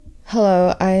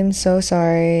Hello, I'm so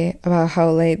sorry about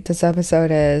how late this episode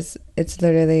is. It's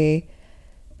Thursday.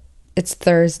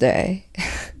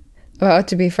 About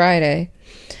to be Friday.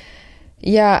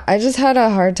 Yeah, I just had a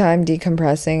hard time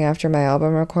decompressing after my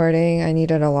album recording. I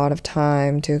needed a lot of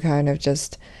time to kind of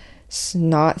just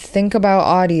not think about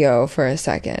audio for a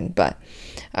second, but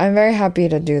I'm very happy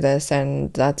to do this,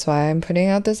 and that's why I'm putting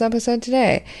out this episode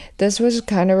today. This was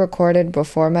kind of recorded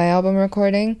before my album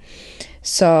recording,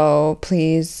 so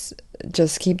please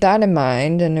just keep that in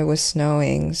mind. And it was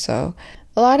snowing, so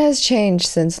a lot has changed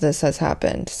since this has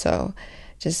happened, so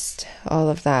just all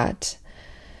of that.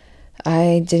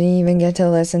 I didn't even get to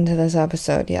listen to this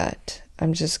episode yet.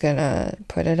 I'm just gonna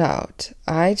put it out.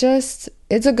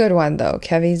 It's a good one though.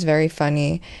 Kevy's very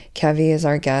funny. Kevy is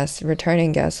our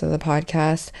returning guest of the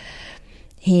podcast.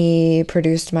 He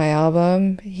produced my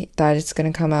album that it's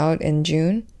gonna come out in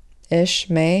June-ish,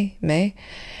 May.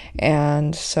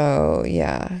 And so,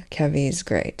 yeah, Kevy's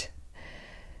great.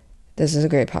 This is a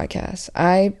great podcast.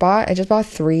 I just bought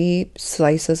 3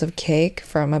 slices of cake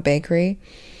from a bakery.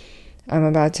 I'm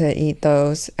about to eat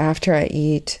those after I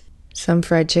eat some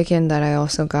fried chicken that I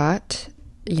also got.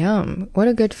 Yum. What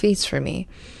a good feast for me.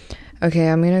 Okay,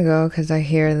 I'm gonna go because I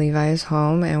hear Levi is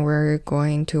home and we're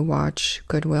going to watch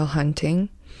Good Will Hunting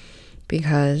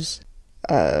because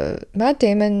Matt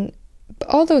Damon,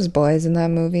 all those boys in that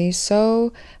movie,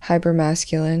 so hyper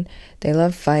masculine. They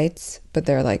love fights, but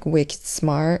they're like wicked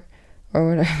smart or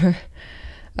whatever.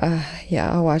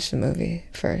 Yeah, I'll watch the movie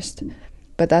first.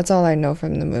 But that's all I know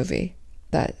from the movie.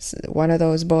 That's one of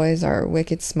those boys are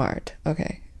wicked smart.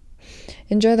 Okay.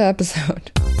 Enjoy the episode.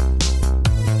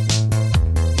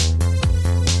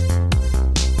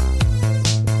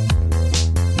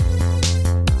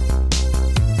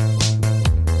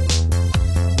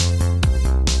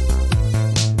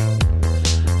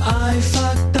 I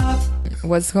fucked up.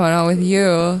 What's going on with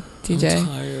you, TJ? I'm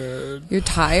tired. You're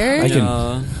tired?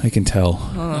 I can tell.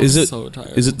 Oh, is it so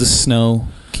tired. Is it the snow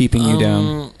keeping you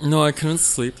down? No, I couldn't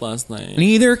sleep last night.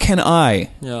 Neither can I.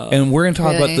 Yeah. And we're going to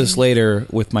talk Really? about this later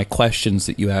with my questions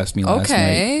that you asked me last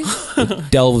Okay. night.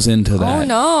 It delves into that. Oh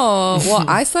no. Well,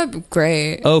 I slept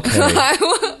great. Okay. I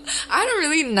had a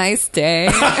really nice day.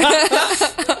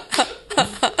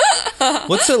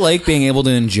 What's it like being able to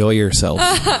enjoy yourself?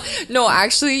 No,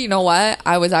 actually, you know what?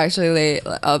 I was actually late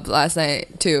up last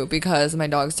night too because my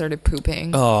dog started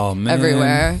pooping Oh, man.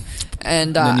 everywhere.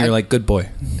 And then you're like, good boy.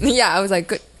 yeah, I was like,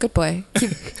 good boy.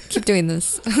 Keep doing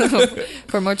this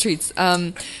for more treats.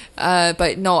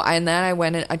 But no, and then I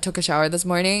went and I took a shower this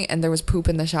morning and there was poop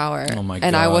in the shower. Oh my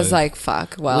And I was God. like,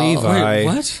 fuck. Well, Levi. Wait,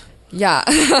 what? yeah.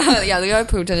 Yeah, Levi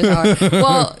pooped in the shower.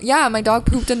 Well, yeah, my dog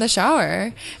pooped in the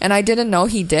shower and I didn't know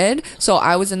he did. So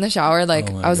I was in the shower like,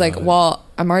 Oh my I was like, God. well,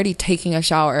 I'm already taking a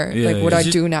shower. Yeah, like, what do yeah.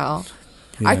 I do now?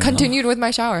 I Yeah. continued with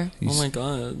my shower. Oh my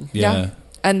god. Yeah.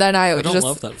 And then I I don't just,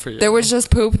 love that for you. there was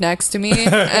just poop next to me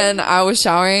and I was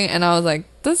showering and I was like,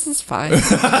 this is fine.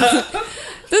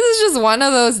 This is just one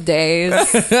of those days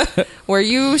where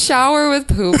you shower with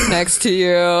poop next to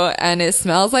you and it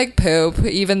smells like poop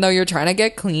even though you're trying to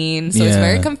get clean. So it's Yeah.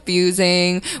 very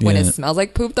confusing when it Yeah. smells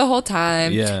like poop the whole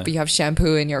time, Yeah. but you have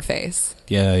shampoo in your face.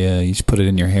 Yeah, you should put it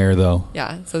in your hair, though.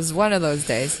 Yeah, so it's one of those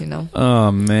days, you know.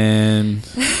 Oh, man.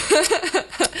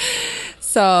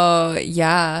 So,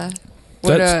 yeah.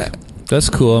 That's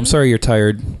cool. I'm sorry you're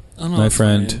tired, Oh, no, my it's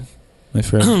friend. fine. My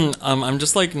friend. I'm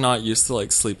just like not used to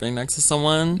like sleeping next to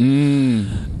someone,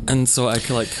 and so I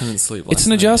couldn't sleep. It's last an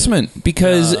night. adjustment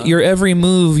because Yeah. your every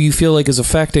move you feel like is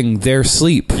affecting their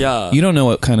sleep. Yeah. You don't know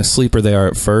what kind of sleeper they are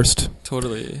at first.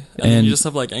 Totally, and And- you just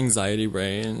have like anxiety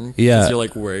brain. Yeah. because you're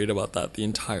like worried about that the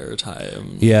entire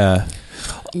time. Yeah.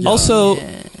 Also,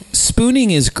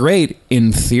 spooning is great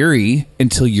in theory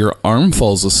until your arm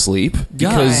falls asleep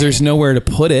because Right. there's nowhere to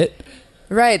put it.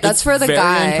 Right, that's It's for the very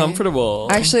guy. uncomfortable.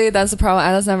 Actually, that's the problem.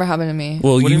 That's never happened to me.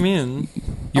 Well, what do you mean?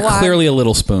 You're Well, clearly a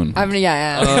little spoon. I mean,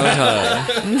 yeah.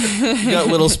 You got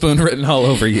little spoon written all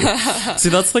over you. See,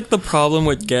 that's like the problem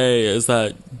with gay is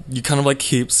that you kind of like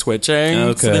keep switching. So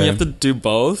Okay. then you have to do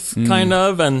both, kind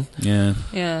of, and Yeah.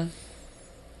 Yeah.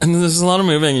 there's a lot of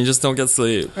moving. You just don't get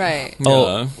sleep. Right.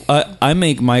 Oh, I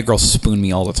make my girl spoon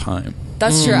me all the time.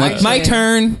 That's true. Like, my actually.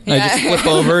 turn. I Yeah. just flip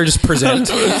over, just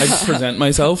present. I just present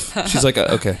myself. She's like,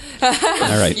 okay.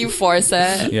 All right. You force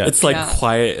it. Yeah. It's like Yeah.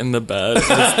 quiet in the bed.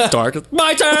 And it's dark. It's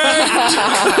my turn.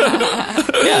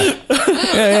 Yeah.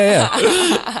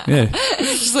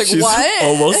 She's like, She's what?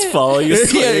 almost falling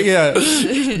asleep. Yeah.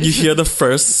 You hear the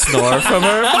first snore from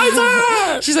her. My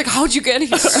turn. She's like, how'd you get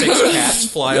here? 6 cats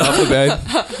fly off the bed.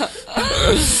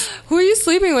 Who are you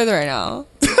sleeping with right now?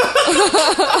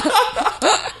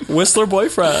 Whistler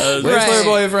Boyfriend. Whistler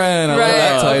Boyfriend. I love Right.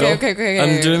 that title. Okay.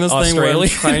 I'm doing this thing where I'm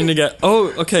trying to get. Oh,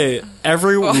 okay.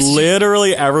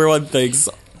 Literally everyone thinks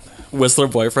Whistler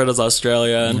Boyfriend is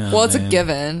Australian. No, Well, it's man. a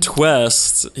given.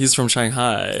 Twist. He's from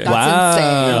Shanghai. That's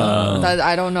Wow. insane.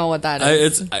 I don't know what that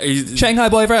is. Shanghai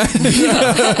Boyfriend.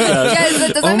 Yeah,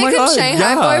 does that Oh make my him God, Shanghai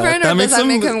yeah. boyfriend, or That does makes that him-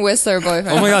 make him Whistler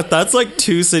boyfriend? Oh my God, that's like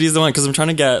 2 cities in one because I'm trying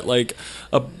to get like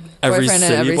every Boyfriend in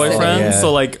city every boyfriend. city. Yeah.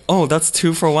 So like, that's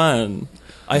 2 for 1.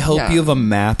 I hope Yeah. you have a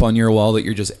map on your wall that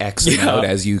you're just Xing Yeah. out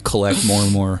as you collect more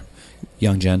and more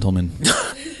young gentlemen.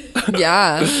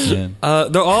 Yeah. Yeah.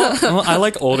 They're all. Well, I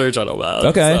like older gentlemen.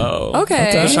 Okay. So.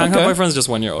 Okay. The Shanghai Okay. boyfriend's just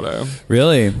 1 year older.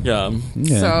 Really? Yeah,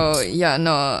 Yeah. So yeah,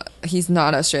 no, he's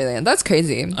not Australian. That's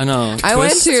crazy. I know. I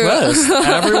went to- Twist.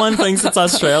 Everyone thinks it's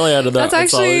Australia. That's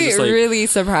actually really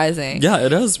surprising. Yeah,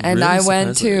 it is. And really I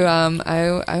went surprising.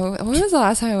 to when was the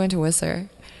last time I went to Whistler?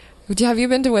 Have you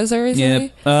been to Whistler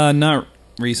recently? Yeah. Not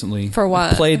recently. For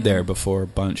what? Played there before a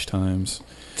bunch times.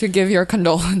 To give your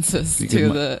condolences You to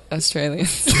give the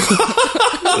Australians.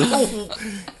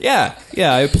 Yeah.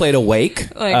 I played a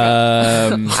wake. Like,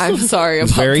 I'm sorry It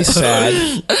was about very this.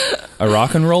 sad. A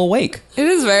rock and roll wake. It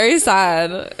is very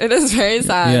sad. It is very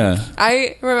sad. Yeah.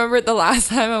 I remember the last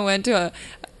time I went to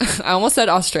I almost said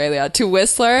Australia, to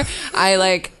Whistler.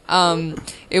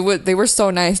 They were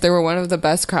so nice. They were one of the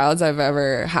best crowds I've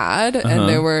ever had, and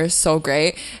they were so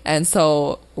great. And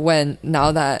so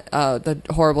now that the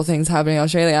horrible things happening in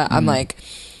Australia, I'm like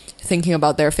thinking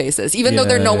about their faces, even though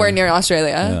they're Yeah. nowhere near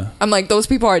Australia. Yeah. I'm like, those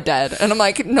people are dead, and I'm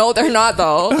like, no, they're not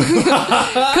though,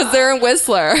 because they're in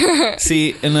Whistler.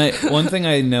 See, and one thing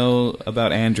I know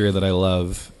about Andrea that I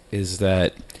love is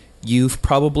that you've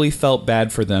probably felt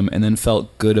bad for them and then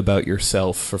felt good about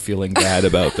yourself for feeling bad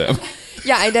about them.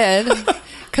 Yeah, I did.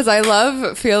 Because I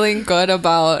love feeling good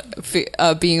about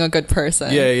being a good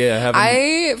person. Yeah.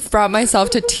 I brought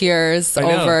myself to tears I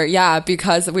know.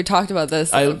 because we talked about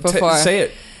this before. Say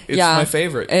it. It's my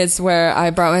favorite. It's where I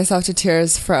brought myself to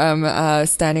tears from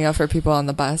standing up for people on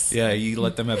the bus. Yeah, you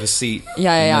let them have a seat.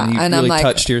 Yeah. And, then you And really I'm like,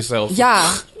 touched yourself.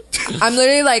 Yeah. I'm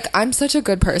literally like, I'm such a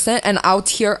good person, and I'll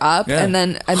tear up, Yeah. and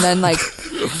then like,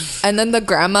 and then the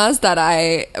grandmas that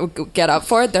I get up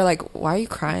for, they're like, "Why are you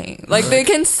crying?" Like they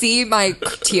can see my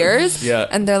tears, Yeah.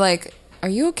 and they're like, "Are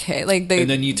you okay?" Like they, And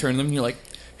then you turn them and you're like,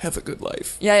 have a good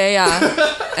life.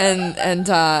 yeah, and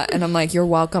I'm like, "You're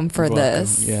welcome for You're welcome.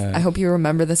 this. Yeah. I hope you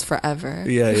remember this forever."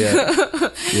 Yeah.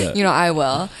 Yeah. You know, I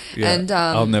will, Yeah. and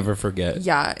I'll never forget.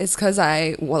 yeah, it's because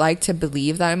I like to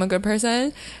believe that I'm a good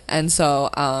person, and so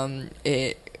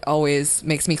it always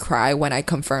makes me cry when I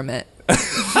confirm it.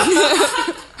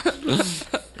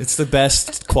 It's the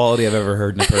best quality I've ever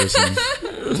heard in a person,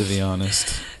 to be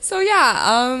honest. So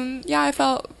yeah, I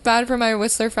felt bad for my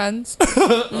Whistler friends.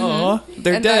 Aw,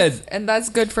 they're And dead. and that's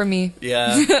good for me.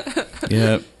 Yeah.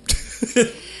 Yeah.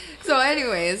 So,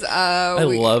 anyways, I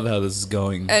love how this is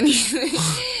going.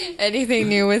 anything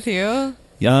new with you?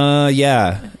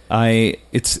 Yeah.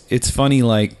 It's funny,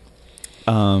 like,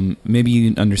 maybe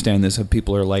you understand this. How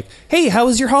people are like, "Hey, how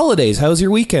was your holidays? How was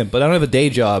your weekend?" But I don't have a day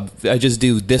job. I just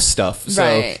do this stuff. So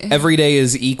Right. every day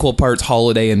is equal parts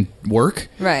holiday and work.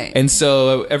 Right. And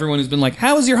so everyone has been like,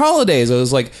 "How was your holidays?" I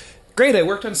was like, "Great, I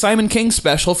worked on Simon King's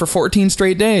special for 14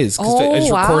 straight days." Because I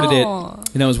just recorded it,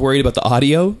 and I was worried about the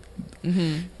audio.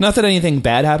 Mm-hmm. Not that anything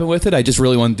bad happened with it. I just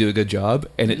really wanted to do a good job,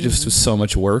 and it just was so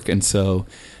much work. And so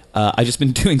I just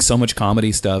been doing so much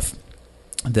comedy stuff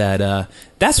that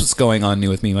that's what's going on new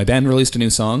with me. My band released a new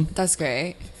song. That's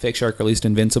great. Fake Shark released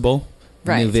Invincible.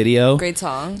 Right. New video. Great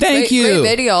song. Thank you.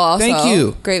 Great video also. Thank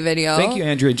you. Great video. Thank you,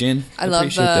 Andrea Jin. I love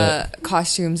appreciate the that.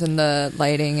 costumes and the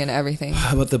lighting and everything.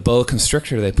 How about the boa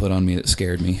constrictor they put on me that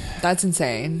scared me? That's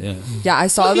insane. Yeah. Yeah, I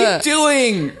saw What are you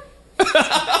doing?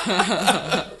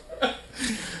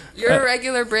 You're a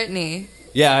regular Britney.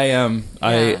 Yeah, I am.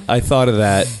 Yeah. I thought of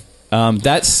that.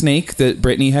 That snake that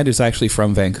Brittany had is actually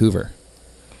from Vancouver.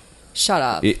 Shut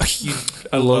up.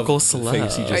 A local the celeb.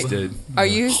 things he just did. Are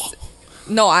you?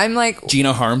 No, I'm like,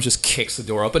 Gina Harms just kicks the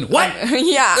door open. What?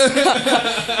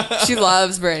 yeah. She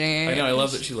loves Britney. I know. I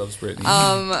love that she loves Brittany.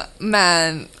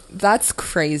 Man, that's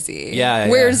crazy. Yeah,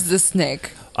 Where's the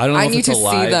snake? I don't know. I if need it's to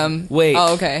alive. see them. Wait.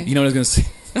 Oh, okay. You know what I was gonna say?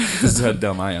 This is how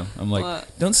dumb I am. I'm like, What?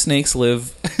 don't snakes live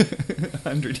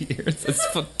 100 years? It's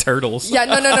for turtles. Yeah,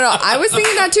 no. I was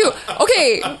thinking that too.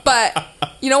 Okay, but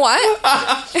you know what?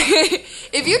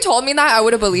 If you told me that, I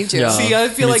would have believed you. Yeah. See, I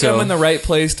feel Me like too. I'm in the right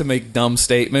place to make dumb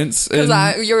statements. Because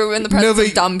and- you're in the presence but-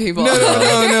 of dumb people.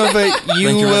 No, but you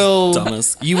Think you're the will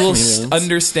dumbest comedians.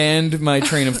 understand my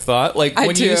train of thought. Like I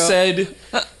when do. you said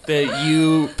that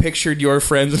you pictured your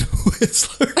friends in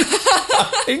Whistler.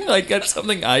 goodbying. Like that's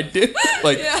something I do.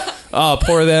 Like, oh,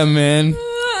 poor them, man.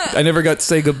 I never got to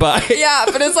say goodbye. Yeah,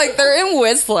 but it's like they're in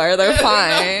Whistler. They're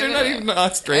fine. They're not even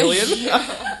Australian.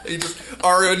 They just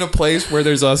are in a place where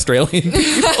there's Australian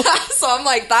people. So I'm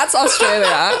like, that's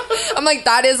Australia. I'm like,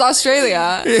 that is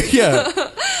Australia.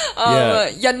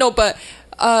 Yeah. No, but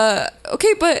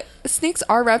okay, but snakes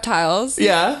are reptiles.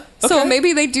 Yeah. So okay.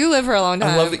 maybe they do live for a long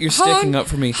time. I love that you're sticking up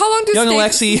for me. How long do Young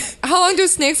snakes? Alexi. How long do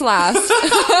snakes last?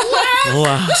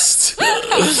 Last.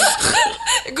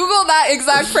 Google that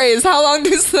exact phrase. How long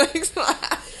do snakes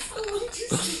last?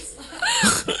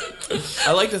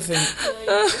 I like to think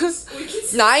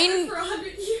 9 for 100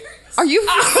 years. Are you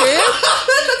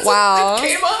serious? Wow.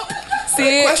 came up. See,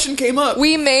 That question came up.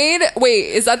 we made.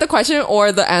 Wait, is that the question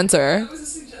or the answer? That was a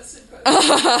suggested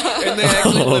question. And they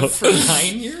actually lived for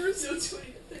 9 years? No, 20 to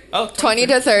 30. Oh, 20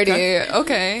 to 30.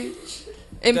 Okay.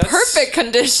 In That's- perfect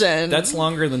condition. That's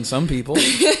longer than some people.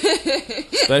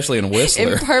 Especially in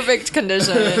Whistler. in perfect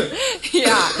condition.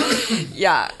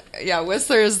 Yeah.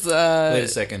 Whistler's Wait a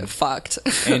second. fucked.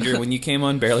 Andrew, when you came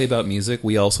on Barely About Music,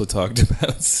 we also talked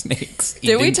about snakes.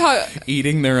 Did we talk?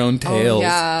 Eating their own tails.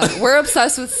 Yeah, we're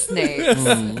obsessed with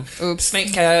snakes. Oops.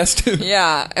 Snake cast.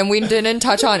 Yeah, and we didn't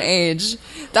touch on age.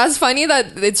 That's funny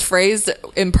that it's phrased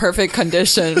in perfect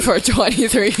condition for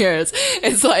 23 years.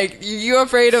 It's like, you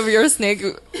afraid of your snake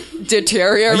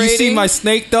deteriorating? You see my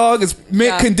snake dog is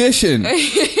mint condition. Like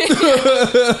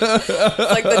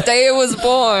the day it was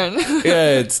born.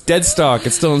 Yeah, it's dead stock.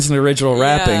 It's still in the original Yeah.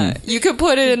 wrapping. You could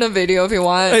put it in a video if you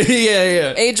want.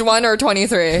 Yeah. Age 1 or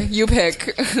 23. You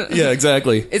pick. Yeah,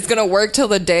 exactly. It's gonna work till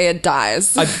the day it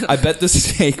dies. I bet the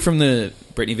snake from the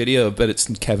Britney video, but it's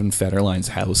in Kevin Federline's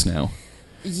house now.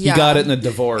 Yeah. He got it in a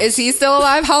divorce. Is he still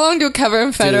alive? How long do Kevin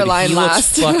Federline Dude, he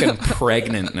last? looks fucking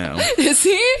pregnant now. Is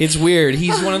he? It's weird.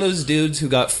 He's one of those dudes who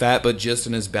got fat, but just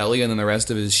in his belly, and then the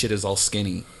rest of his shit is all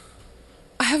skinny.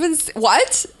 I haven't.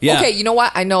 What? Yeah. Okay, you know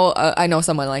what? I know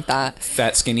someone like that.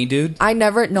 Fat, skinny dude. I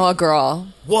never know a girl.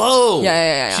 Whoa.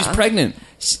 Yeah. She's pregnant.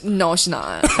 No, she's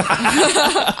not.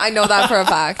 I know that for a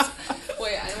fact.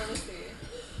 Wait, I want to see.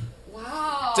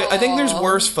 Wow. I think there's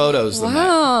worse photos than that.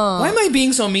 Wow. Why am I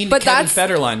being so mean to Kevin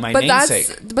Federline, my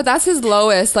namesake? But that's his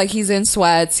lowest. Like, he's in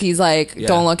sweats. He's like, Yeah.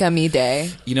 don't look at me day.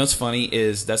 You know what's funny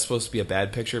is that's supposed to be a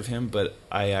bad picture of him, but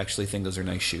I actually think those are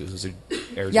nice shoes. Those are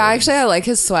Air Yeah, Jordans. actually, I like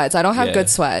his sweats. I don't have Yeah. good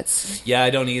sweats. Yeah, I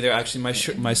don't either. Actually,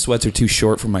 my sweats are too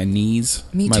short for my knees.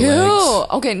 Me my too. Legs.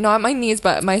 Okay, not my knees,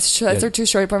 but my sweats Yeah. are too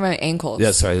short for my ankles.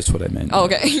 Yeah, sorry, that's what I meant. Oh,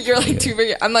 okay. You're like too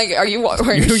big. I'm like, are you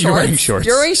wearing shorts? You're wearing shorts.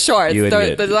 You're wearing shorts. You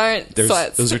idiot. Those aren't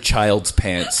sweats. Those are child's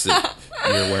pants that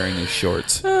you're wearing as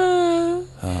shorts. Oh,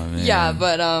 man. Yeah,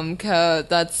 but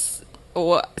that's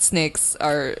what snakes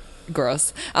are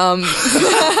gross.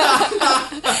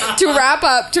 To wrap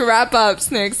up,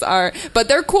 snakes are, but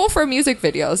they're cool for music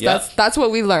videos. Yeah. That's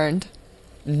what we learned.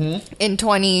 In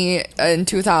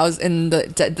 2000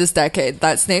 this decade,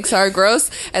 that snakes are gross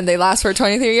and they last for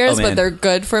 23 years, Oh, but man. they're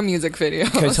good for music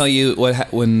videos. Can I tell you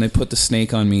when they put the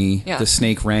snake on me? Yeah. The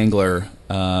snake wrangler.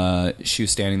 She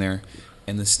was standing there,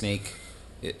 and the snake.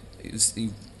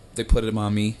 They put him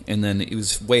on me, and then it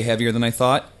was way heavier than I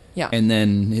thought. Yeah. And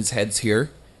then his head's here,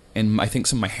 and I think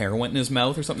some of my hair went in his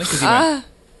mouth or something because he went,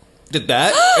 did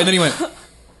that, and then he went,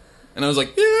 and I was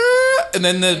like, yeah. And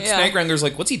then the snake wrangler's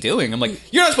like, what's he doing? I'm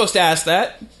like, you're not supposed to ask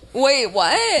that. Wait,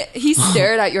 what? He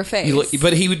stared at your face.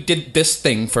 But he did this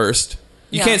thing first.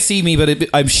 You Yeah. can't see me, but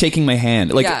I'm shaking my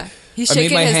hand. Like, Yeah. He's I made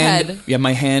shaking my his hand, head. Yeah,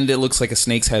 my hand. It looks like a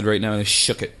snake's head right now, and I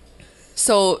shook it.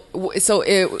 So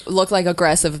it looked like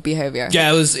aggressive behavior.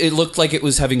 Yeah, it looked like it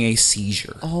was having a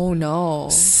seizure. Oh no!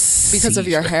 Because of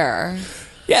your hair.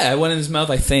 Yeah, it went in his mouth,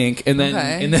 I think, and then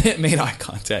Okay. it made eye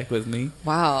contact with me,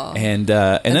 Wow. and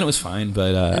then it was fine.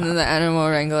 But And then the animal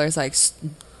wrangler's like,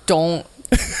 don't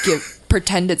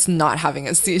pretend it's not having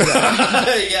a seizure.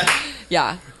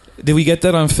 Yeah. did we get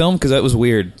that on film? Because that was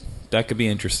weird. That could be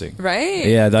interesting. Right?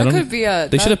 Yeah, that could be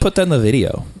They should have put that in the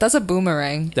video. That's a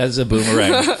boomerang. That is a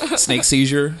boomerang. Snake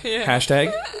seizure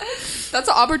hashtag. That's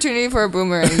an opportunity for a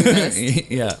boomerang.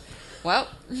 Yeah. Well,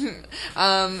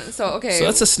 so okay. So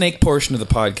that's the snake portion of the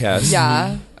podcast.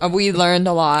 Yeah, we learned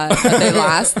a lot. But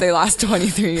they last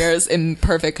 23 years in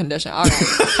perfect condition. All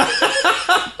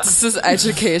right. This is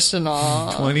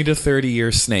educational. 20 to 30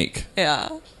 year snake. Yeah.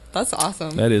 That's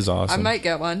awesome. That is awesome. I might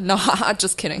get one. No,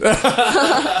 just kidding.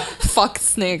 Fuck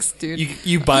snakes, dude.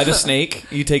 You buy the snake,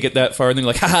 you take it that far, and then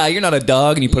you're like, haha, you're not a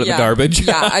dog, and you put it in the garbage.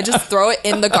 Yeah, I just throw it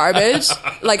in the garbage,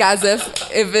 like as if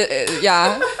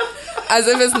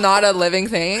it's not a living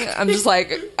thing. I'm just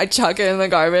like, I chuck it in the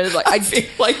garbage. Like I feel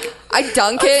like I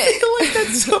dunk it. I feel like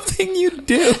that's something you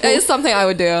do. It is something I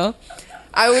would do.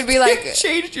 I would be like,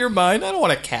 changed your mind? I don't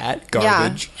want a cat.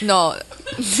 Garbage. yeah, no.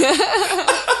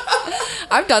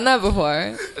 I've done that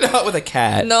before. Not with a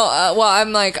cat. No, well,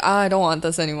 I'm like, I don't want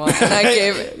this anymore, and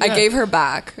I gave her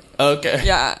back. Okay.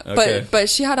 Yeah, Okay. but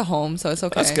she had a home, so it's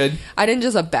okay. That's good. I didn't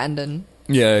just abandon.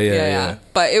 Yeah.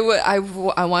 But it would. I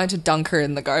wanted to dunk her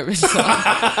in the garbage. So.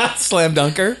 Slam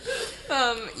dunker.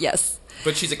 Yes.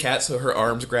 But she's a cat, so her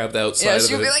arms grab the outside Yeah, of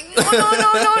she'd it. be like, no.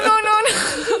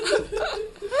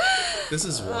 This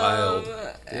is wild.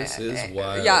 This is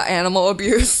wild. Yeah, animal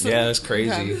abuse. Yeah, that's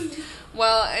crazy. Okay.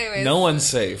 Well, anyways. No one's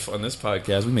safe on this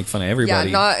podcast. We make fun of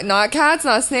everybody. Yeah, not cats,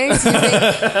 not snakes.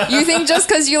 You think just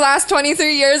because you last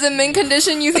 23 years in mint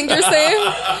condition, you think you're safe?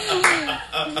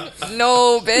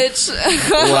 No, bitch.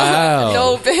 Wow.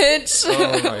 No, bitch.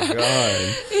 Oh my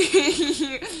god.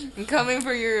 I'm coming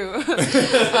for you.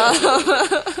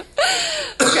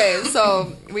 Okay,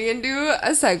 so we can do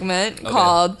a segment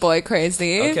called Boy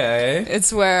Crazy. Okay.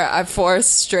 It's where I force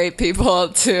straight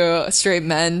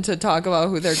men to talk about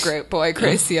who they're boy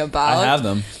crazy about. I have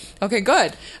them. Okay,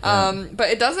 good. But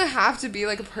it doesn't have to be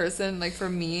like a person. Like for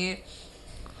me,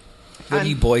 What are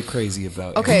you boy crazy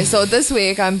about? okay, so this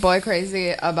week I'm boy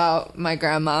crazy about my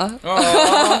grandma.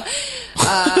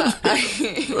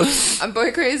 I'm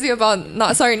boy crazy about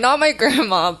not my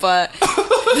grandma, but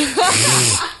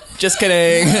Just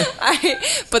kidding.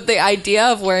 but the idea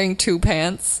of wearing two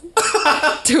pants.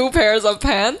 2 pairs of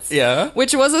pants. Yeah.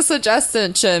 Which was a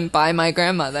suggestion by my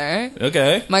grandmother.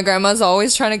 Okay. My grandma's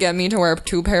always trying to get me to wear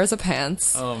 2 pairs of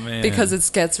pants. Oh man. Because it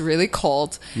gets really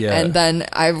cold. Yeah. And then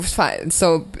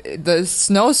so the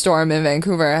snowstorm in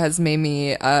Vancouver has made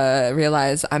me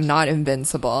realize I'm not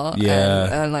invincible.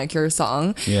 Yeah. And like your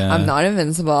song. Yeah. I'm not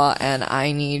invincible and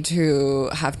I need to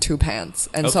have 2 pants.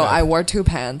 And so Okay. I wore 2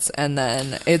 pants and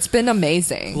then it's been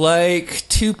amazing. Like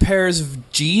 2 pairs of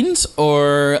jeans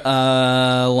or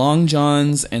long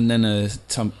johns and then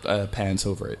some pants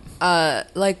over it.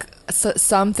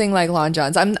 Something like long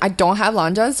johns. I don't have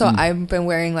long johns, so I've been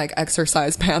wearing like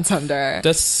exercise pants under.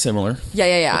 That's similar.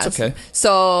 Yeah. That's okay.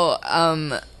 So,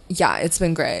 yeah, it's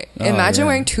been great. Imagine yeah.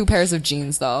 wearing 2 pairs of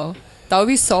jeans though. That would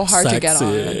be so hard to get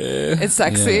on. It's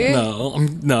sexy. Yeah.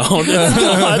 No,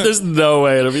 there's no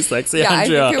way it'll be sexy. Yeah,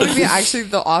 Andrea. I think it would be actually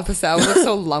the opposite. I would look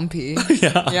so lumpy.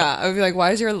 Yeah, I would be like,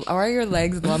 why are your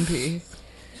legs lumpy?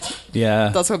 Yeah.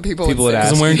 That's what people People would would say.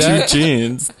 ask. I'm wearing 2 that?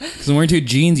 jeans. Because I'm wearing 2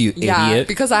 jeans, you Yeah, idiot.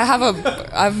 because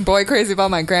I'm boy crazy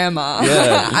about my grandma.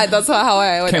 Yeah. That's how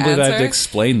I would Can't believe I have to answer.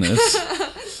 explain this.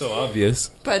 So obvious.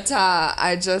 But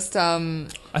I just I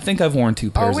think I've worn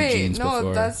 2 pairs oh wait, of jeans no,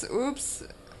 before. that's oops.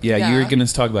 Yeah, yeah. you were going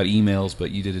to talk about emails, but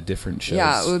you did a different show.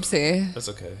 Yeah, oopsie. That's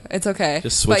okay. It's okay.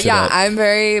 Just switch but it yeah, up.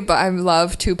 I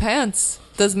love 2 pants.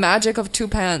 This magic of 2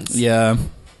 pants. Yeah.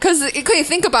 Because, okay,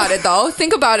 think about it though.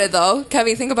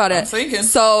 Kevin, think about it. I'm thinking.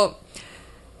 So,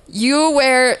 you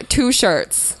wear 2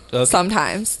 shirts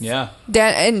sometimes. Yeah.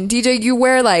 Dan and DJ, you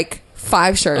wear like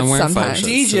 5 shirts I'm wearing 5 sometimes.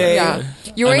 shirts. DJ. Yeah.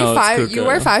 You're I wearing know, it's 5. cuckoo. You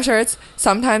wear 5 shirts.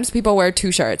 Sometimes people wear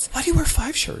 2 shirts Why do you wear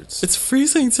 5 shirts? It's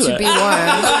freezing today. to be warm.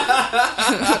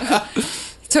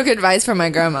 Took advice from my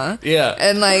grandma. Yeah.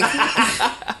 And like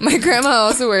my grandma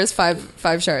also wears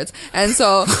 5 shirts. And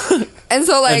so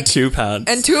like and 2 pants.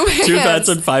 and 2 pants. 2 pants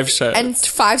and 5 shirts. And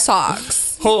 5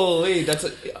 socks. Holy, that's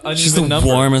an uneven She's the number.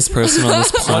 warmest person on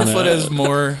this 1 planet. foot has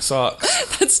more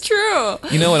socks. That's true.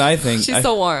 You know what I think? She's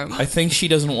so warm. I think she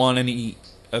doesn't want any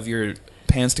of your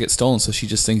pants to get stolen, so she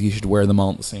just thinks you should wear them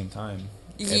all at the same time.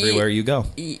 Everywhere you go.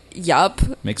 Yup.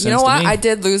 Makes You know sense to what? me. I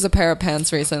did lose a pair of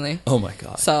pants recently. Oh my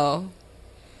god. So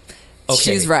Okay.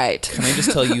 she's right. Can I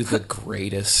just tell you the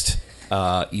greatest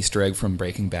Easter egg from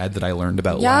Breaking Bad that I learned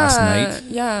about last night?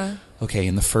 Yeah. Okay,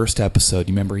 in the first episode,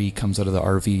 you remember he comes out of the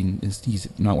RV and he's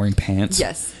not wearing pants?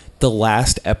 Yes. The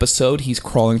last episode, he's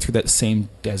crawling through that same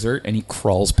desert and he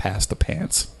crawls past the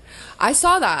pants. I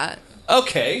saw that.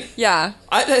 Okay. Yeah.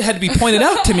 That had to be pointed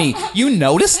out to me. You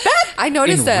noticed that? I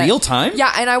noticed in it. real time?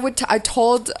 Yeah, and I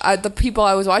told the people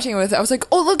I was watching it with, I was like,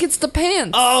 oh, look, it's the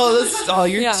pants.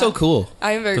 You're Yeah. so cool.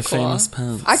 I am very The cool. famous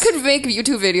pants. I could make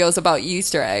YouTube videos about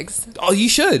Easter eggs, Oh, you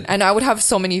should. and I would have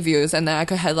so many views, and then I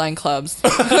could headline clubs.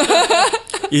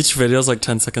 Each video is like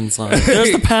 10 seconds long.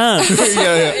 There's the pants.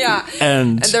 Yeah.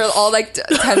 And And they're all like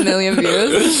 10 million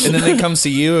views. And then they come see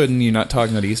you and you're not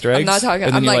talking about Easter eggs? I'm not talking.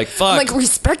 And then I'm you're like, fuck. I'm like,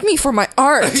 respect me for my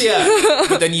art. yeah.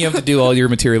 But then you have to do all your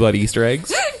material about Easter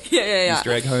eggs. yeah.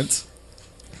 Easter egg hunts.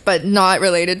 but not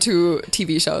related to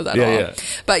TV shows at all. Yeah.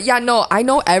 But yeah, no, I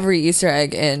know every Easter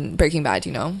egg in Breaking Bad,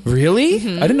 you know? Really?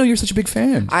 I didn't know you're such a big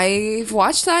fan. I've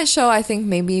watched that show, I think,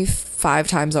 maybe 5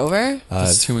 times over.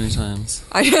 That's too many times.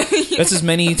 That's as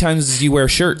many times as you wear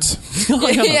shirts.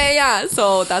 yeah.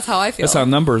 So that's how I feel. That's how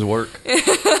numbers work.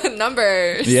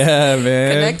 Numbers. Yeah,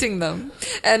 man. Connecting them.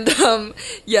 And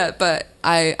yeah, but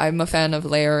I'm a fan of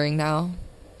layering now.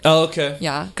 Oh, okay.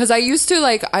 Yeah, because I used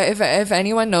to if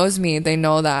anyone knows me, they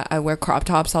know that I wear crop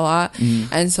tops a lot,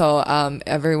 and so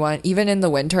everyone, even in the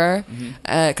winter,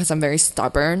 because I'm very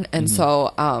stubborn, and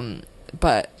so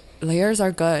but layers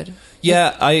are good.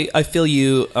 Yeah, I feel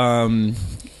you.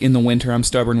 In the winter, I'm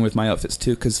stubborn with my outfits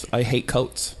too because I hate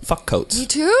coats. Fuck coats. Me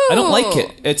too. I don't like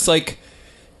it. It's like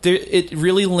it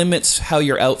really limits how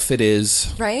your outfit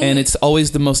is, right? And it's always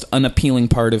the most unappealing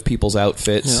part of people's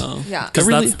outfits. Yeah. Because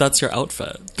really, that's your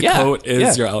outfit. The yeah, coat is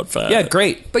yeah. your outfit. Yeah,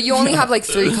 great. But you only have like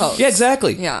 3 coats. Yeah,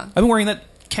 exactly. Yeah. I've been wearing that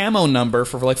camo number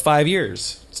for like 5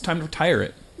 years. It's time to retire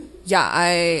it. Yeah,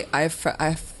 I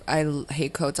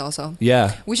hate coats also.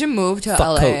 Yeah. We should move to Fuck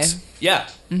LA. coats. Yeah.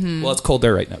 Well, it's cold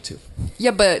there right now too.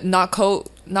 Yeah, but not coat.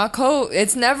 Not coat.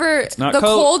 It's never not the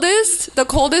coat. coldest. The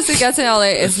coldest it gets in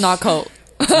LA is not coat.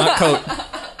 It's not coat.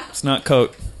 It's not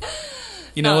coat.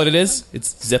 You know what it is?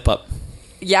 It's zip up.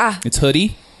 Yeah, It's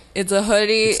hoodie. it's a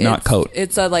hoodie. It's not coat.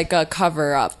 It's a like a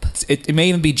cover up. It may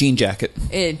even be jean jacket.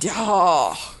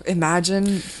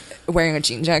 Imagine wearing a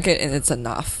jean jacket and it's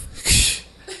enough.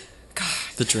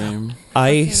 The dream.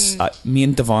 Me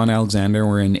and Devon Alexander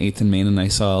were in 8th and Main, and I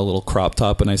saw a little crop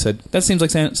top, and I said, "That seems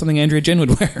like something Andrea Jin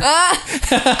would wear."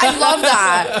 I love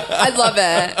that. I love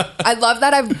it. I love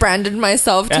that I've branded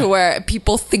myself to where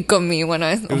people think of me when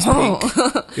It was pink.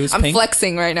 It was I'm pink.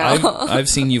 flexing right now. I've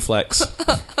seen you flex.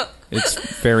 It's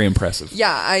very impressive.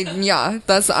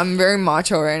 I'm very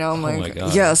macho right now. I'm my like,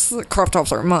 God. yes, crop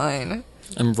tops are mine.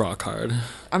 I'm rock hard.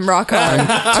 I'm rock hard.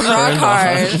 I'm rock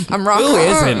hard. I'm rock Who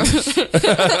hard.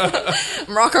 isn't?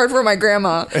 I'm rock hard for my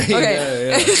grandma.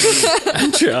 Okay.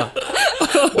 Andrea.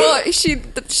 Well, she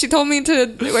told me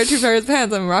to wear 2 pairs of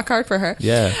pants. I'm rock hard for her.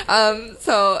 Yeah.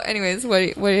 So, anyways, what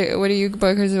are you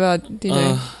bookers about,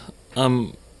 DJ?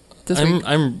 This week?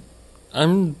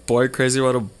 I'm boy crazy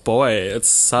about a boy. It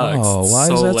sucks. Oh, why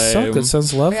so does that lame. suck? That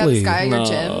sounds We got lovely. this guy at your No.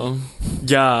 gym.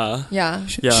 Yeah. Yeah.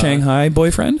 Yeah. Shanghai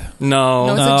boyfriend? No.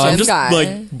 No, it's a I'm gym just guy.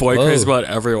 like boy Whoa. crazy about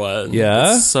everyone.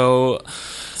 Yeah? It's so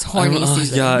It's horny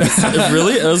season. yeah, it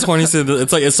really is horny season.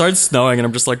 It's like it starts snowing and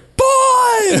I'm just like,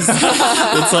 boys.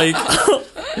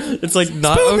 it's like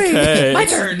not okay. My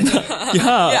turn.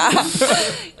 Yeah.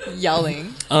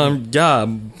 Yelling.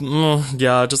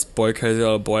 Yeah, just boy crazy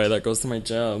about a boy that goes to my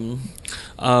gym.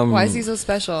 Why is he so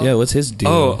special? Yeah, what's his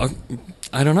deal?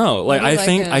 I don't know. Like, What do you I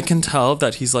think like I him? can tell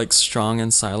that he's like strong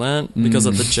and silent because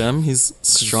at the gym he's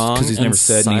strong because he's and never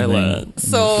said silent. anything.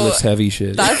 So Lifts heavy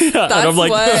shit. That's And I'm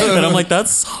like, what.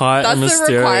 that's hot That's and the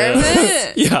mysterious.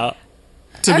 requirement. Yeah.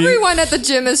 To me, Everyone at the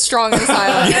gym is strong and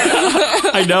silent.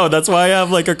 I know. That's why I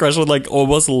have like a crush with like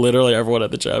almost literally everyone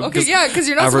at the gym. Okay, yeah, because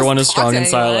you're not. Everyone is supposed to talk strong to and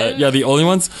silent. anyone. Yeah, the only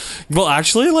ones. Well,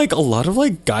 actually, like a lot of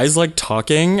like guys like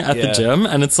talking at the Yeah. gym,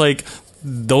 and it's like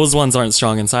those ones aren't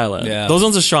strong and silent. Yeah. Those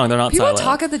ones are strong. They're not People silent.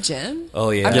 talk at the gym.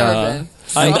 Oh yeah. I've Yeah. never been.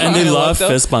 And they You know what, love though?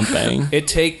 fist bumping.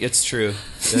 It's true.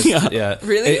 Yeah.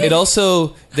 Really? It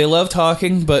also, they love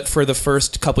talking, but for the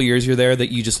first couple years you're there,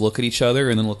 that you just look at each other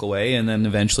and then look away, and then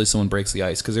eventually someone breaks the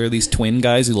ice because there are these twin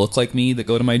guys who look like me that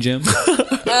go to my gym,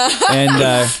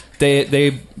 and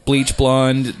they bleach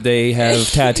blonde, they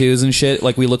have tattoos and shit.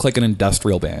 Like we look like an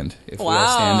industrial band if we all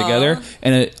stand Wow. together.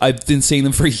 And I've been seeing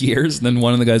them for years, and then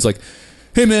one of the guys like,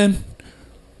 "Hey man,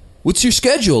 what's your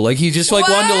schedule?" Like he just like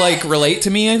wanted to like relate to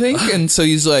me, I think. And so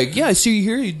he's like, "Yeah, I see you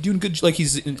here. You're doing good." Like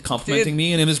he's complimenting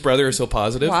me, and him and his brother are so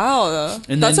positive. Wow,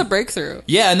 And that's then- a breakthrough.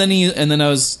 Yeah, and then I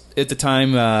was at the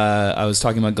time I was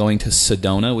talking about going to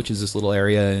Sedona, which is this little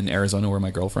area in Arizona where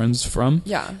my girlfriend's from.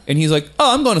 Yeah. And he's like,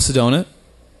 "Oh, I'm going to Sedona."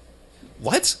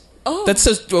 What? Oh. That's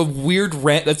just a weird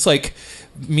rant. That's like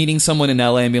meeting someone in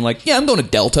LA and being like, "Yeah, I'm going to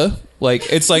Delta."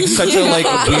 Like it's like such a like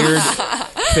weird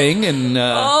thing, and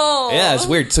yeah, it's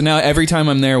weird. So now every time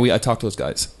I'm there, I talk to those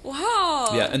guys. Wow.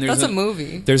 Yeah, and there's that's a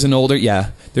movie. There's an older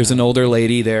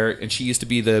lady there, and she used to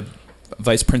be the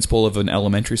vice principal of an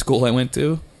elementary school I went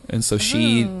to, and so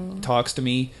she talks to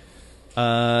me.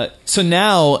 So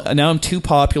now I'm too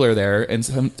popular there,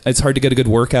 and it's hard to get a good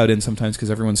workout in sometimes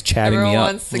because everyone's chatting Everyone me up.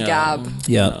 wants to gab.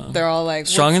 Yeah. They're all like,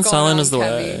 Strong and "What's going silent on, is the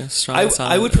Kevy?" way. Strong I and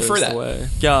silent would prefer is that. the way.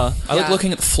 Yeah. I like Yeah.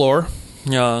 looking at the floor.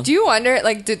 Yeah. Do you wonder,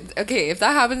 like, if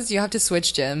that happens, do you have to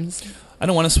switch gyms? I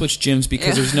don't want to switch gyms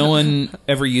because there's no one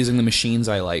ever using the machines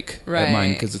I like at mine Right.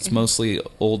 because it's mostly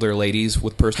older ladies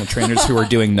with personal trainers who are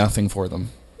doing nothing for them.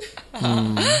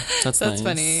 That's That's nice.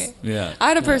 funny. Yeah. I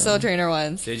had a personal trainer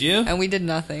once. Did you? And we did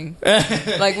nothing.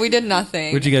 Like, we did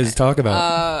nothing. What'd you guys talk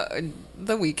about?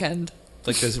 The weekend.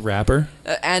 Like this rapper?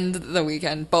 And the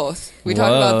weekend, both. We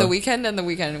talked about the weekend and the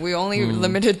weekend. We only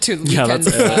limited to the Yeah, weekend.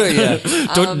 that's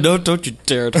Yeah. Don't you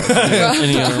dare talk about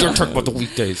any other. Don't talk about the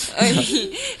weekdays.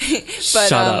 But,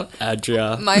 Shut up,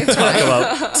 Andrea. my Talk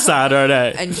about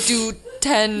Saturday. and do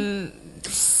 10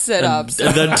 sit-ups.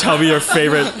 And then tell me your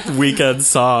favorite weekend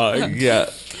song.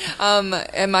 Yeah.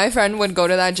 And my friend would go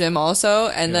to that gym also,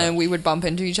 and then we would bump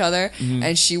into each other,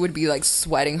 and she would be like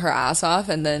sweating her ass off,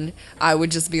 and then I would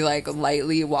just be like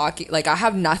lightly walking, like I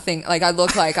have nothing, like I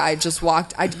look like I just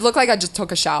walked, I look like I just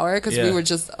took a shower, because we would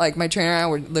just, like, my trainer and I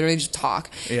would literally just talk,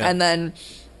 and then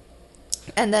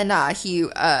he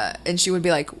and she would be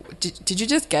like, did you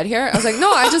just get here? I was like,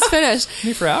 no, I just finished.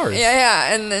 Me for hours.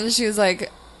 Yeah, and then she was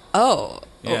like, oh,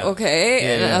 Yeah. okay,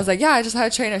 Yeah, and yeah. I was like, yeah, I just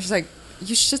had a trainer. She's like,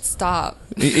 you should stop.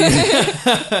 You're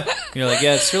like,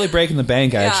 yeah, it's really breaking the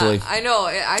bank, actually. Yeah, I know.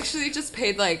 It actually just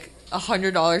paid like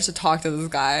 $100 to talk to this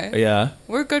guy. Yeah.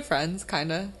 We're good friends,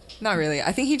 kind of. Not really.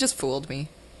 I think he just fooled me.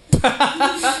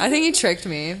 I think he tricked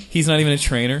me. He's not even a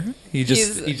trainer. He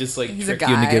just like he's a tricked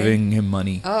you into guy. giving him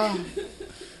money. Oh,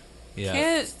 Yeah.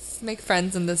 can't make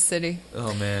friends in this city.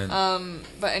 Oh man.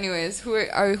 But anyways, who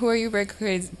are you boy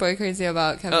crazy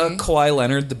about, Kevin? Kawhi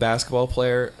Leonard, the basketball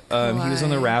player. He was on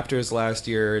the Kawhi. Raptors last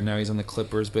year, and now he's on the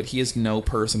Clippers. But he has no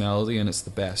personality, and it's the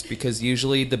best because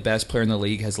usually the best player in the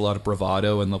league has a lot of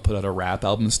bravado, and they'll put out a rap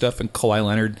album and stuff. And Kawhi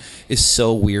Leonard is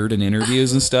so weird in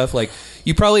interviews and stuff. Like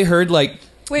you probably heard, like.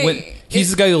 Wait, he's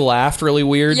the guy who laughed really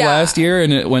weird last year,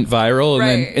 and it went viral,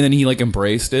 and Right. then he like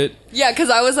embraced it. Yeah, because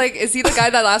I was like, is he the guy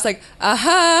that laughs like,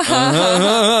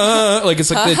 aha? Like it's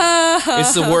like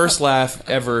it's the worst laugh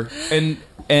ever. And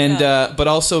but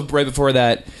also right before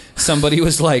that, somebody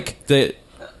was like the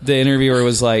interviewer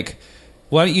was like,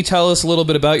 "Why don't you tell us a little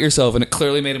bit about yourself?" And it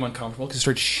clearly made him uncomfortable because he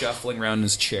started shuffling around in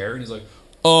his chair, and he's like,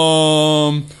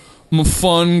 I'm a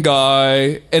fun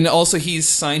guy. And also he's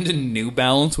signed to New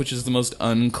Balance, which is the most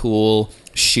uncool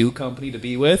shoe company to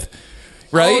be with.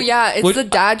 Right? Oh, yeah, it's the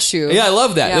dad shoe. Yeah, I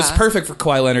love that. Yeah. It's perfect for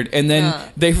Kawhi Leonard. And then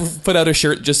they put out a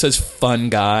shirt that just says fun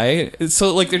guy.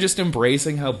 So like they're just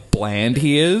embracing how bland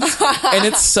he is. And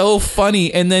it's so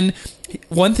funny. And then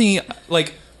one thing,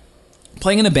 like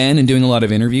playing in a band and doing a lot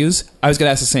of interviews, I was going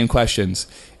to ask the same questions.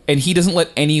 And he doesn't let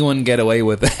anyone get away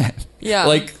with that. Yeah.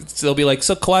 Like, so they'll be like,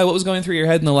 so Kawhi, what was going through your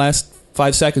head in the last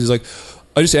 5 seconds? He's like,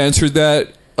 I just answered that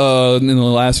in the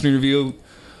last interview.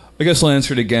 I guess I'll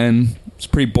answer it again. It's a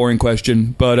pretty boring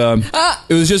question. But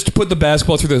it was just to put the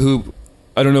basketball through the hoop.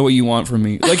 I don't know what you want from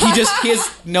me. Like, he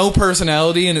has no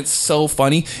personality, and it's so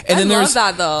funny. And then I there's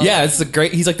love that, though. Yeah, it's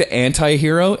he's like the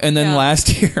anti-hero. And then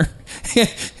last year,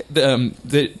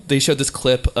 they showed this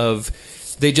clip of...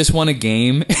 They just won a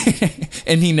game,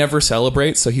 and he never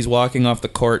celebrates, so he's walking off the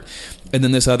court, and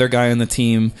then this other guy on the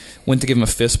team went to give him a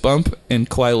fist bump, and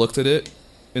Kawhi looked at it,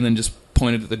 and then just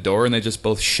pointed at the door, and they just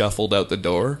both shuffled out the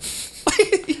door.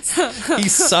 He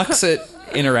sucks at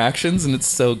interactions, and it's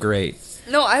so great.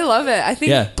 No, I love it. I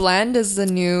think bland is the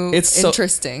new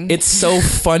interesting. It's so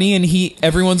funny, and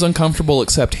everyone's uncomfortable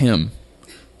except him.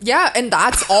 Yeah, and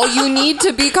that's all you need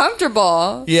to be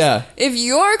comfortable. Yeah. If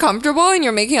you are comfortable and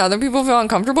you're making other people feel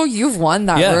uncomfortable, you've won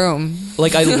that room.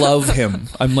 Like, I love him.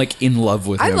 I'm, like, in love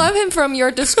with him. I love him from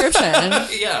your description.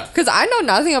 Yeah. Because I know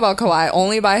nothing about Kawhi,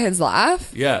 only by his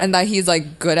laugh. Yeah. And that he's,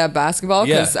 like, good at basketball.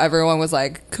 Because everyone was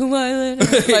like, Kawhi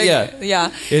Leonard. Like,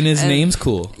 yeah. And his name's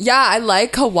cool. Yeah, I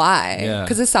like Kawhi. Yeah.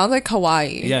 Because it sounds like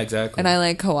Kawaii. Yeah, exactly. And I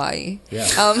like Kawaii. Yeah.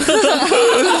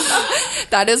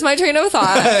 That is my train of thought.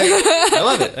 I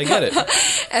love it. I get it.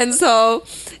 And so,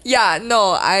 yeah,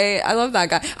 no, I love that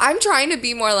guy. I'm trying to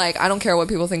be more like, I don't care what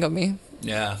people think of me.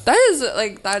 Yeah.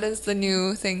 That is the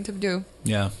new thing to do.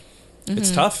 Yeah. It's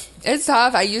tough. It's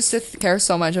tough. I used to care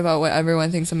so much about what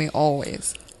everyone thinks of me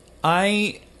always.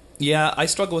 I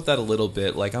struggle with that a little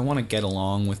bit. Like, I want to get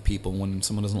along with people. When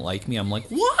someone doesn't like me, I'm like,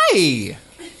 why?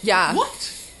 Yeah.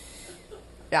 What?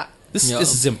 Yeah. This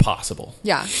is impossible.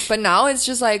 Yeah. But now it's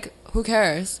just like, who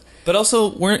cares? But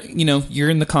also, you're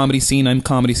in the comedy scene. I'm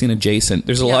comedy scene adjacent.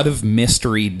 There's a lot of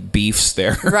mystery beefs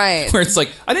there. Right. Where it's like,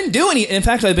 I didn't do any. In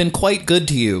fact, I've been quite good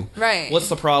to you. Right. What's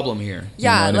the problem here?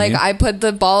 Yeah, You know what like I mean? I put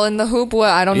the ball in the hoop.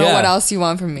 I don't know what else you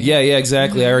want from me. Yeah,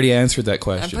 exactly. I already answered that I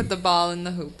question. put the ball in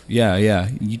the hoop. Yeah.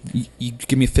 You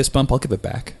give me a fist bump, I'll give it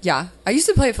back. Yeah. I used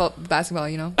to play basketball,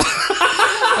 you know.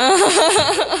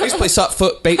 I used to play soft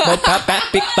foot, baseball,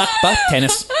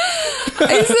 tennis.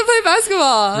 I used to play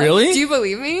basketball. Really? Do you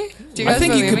believe me? Do you guys I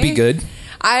think you believe could be me? good.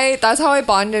 That's how I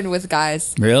bonded with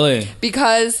guys. Really?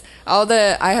 Because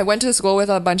I went to school with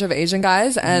a bunch of Asian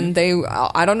guys, and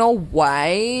I don't know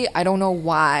why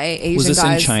Asian Was this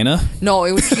guys. in China? No,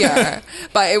 it was here,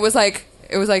 but it was like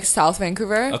South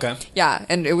Vancouver. Okay. Yeah,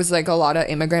 and it was like a lot of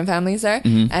immigrant families there,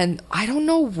 and I don't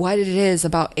know what it is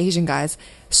about Asian guys,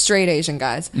 straight Asian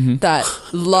guys, that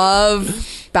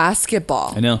love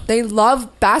basketball. I know. They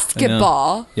love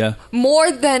basketball. Yeah.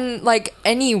 More than like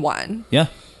anyone. Yeah.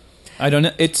 I don't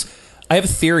know. I have a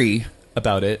theory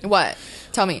about it. What?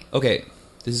 Tell me. Okay,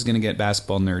 this is going to get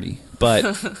basketball nerdy,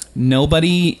 but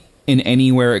nobody in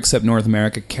anywhere except North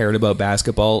America cared about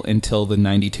basketball until the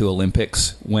 92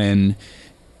 Olympics, when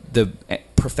the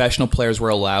professional players were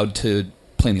allowed to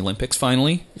play in the Olympics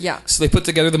finally. Yeah. So they put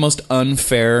together the most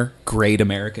unfair, great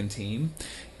American team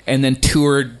and then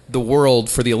toured the world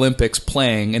for the Olympics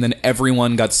playing, and then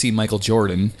everyone got to see Michael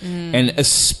Jordan. And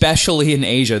especially in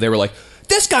Asia, they were like,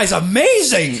 this guy's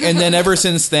amazing! And then ever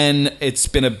since then, it's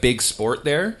been a big sport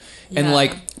there. And Yeah.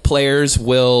 like, players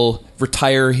will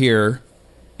retire here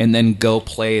and then go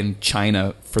play in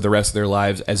China for the rest of their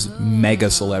lives as mega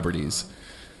celebrities.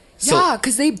 So, Yeah,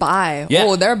 because they buy. Yeah.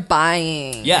 Oh, they're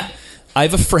buying. yeah. I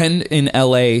have a friend in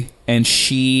LA, and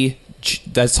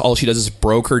that's all she does is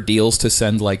broker deals to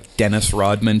send like Dennis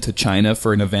Rodman to China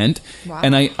for an event. Wow.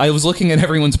 And I was looking at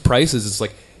everyone's prices. It's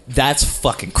like, that's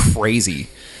fucking crazy.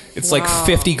 It's like Wow.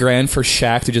 50 grand for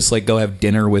Shaq to just like go have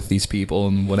dinner with these people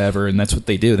and whatever. And that's what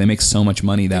they do. They make so much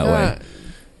money that way.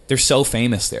 They're so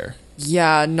famous there.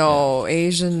 Yeah, no,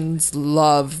 Asians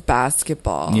love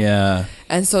basketball. Yeah.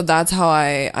 And so that's how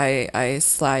I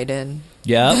slide in.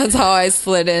 Yeah. That's how I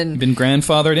slid in. Been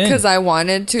grandfathered in. Because I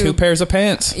wanted to. 2 pairs of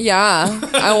pants. Yeah,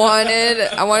 I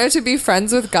wanted to be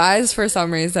friends with guys for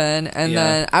some reason, and Yeah.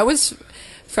 then I was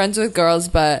friends with girls,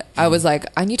 but I was like,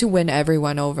 I need to win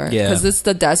everyone over. Yeah. Because this is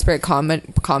the desperate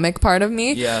comic part of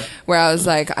me. Yeah. Where I was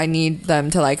like, I need them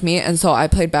to like me, and so I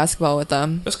played basketball with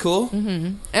them, That's cool.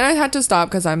 and I had to stop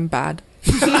because I'm bad.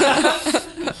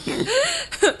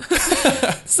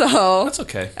 So That's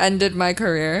okay. ended my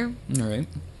career. All right.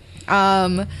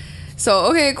 So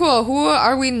okay, cool. Who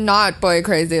are we not boy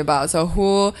crazy about? So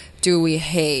who do we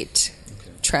hate?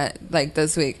 Like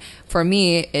this week, for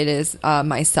me, it is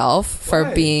myself for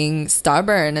Why? being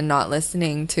stubborn and not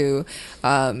listening to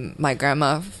my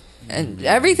grandma, and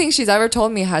everything she's ever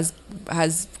told me has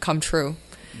come true.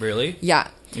 Really? Yeah,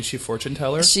 Is she a fortune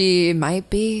teller? she might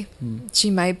be. She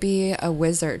might be a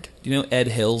wizard. Do you know Ed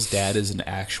Hill's dad is an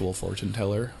actual fortune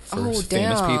teller for Oh, famous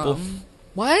damn. people?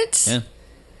 What? Yeah.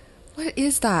 What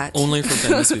is that? Only for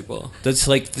famous people. That's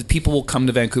like the people will come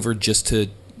to Vancouver just to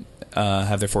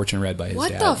have their fortune read by his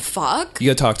What dad. the fuck? You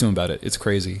gotta talk to him about it. It's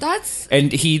crazy. That's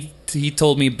And he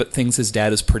told me but things his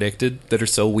dad has predicted that are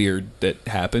so weird that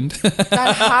happened.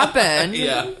 that happened.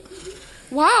 Yeah.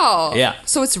 Wow. Yeah.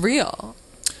 So it's real.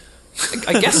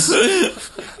 I guess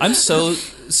I'm so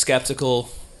skeptical.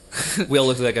 We all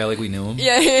looked at that guy like we knew him.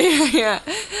 Yeah.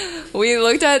 We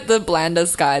looked at the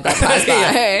blandest guy that passed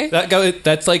by. That guy,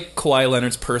 that's like Kawhi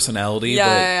Leonard's personality.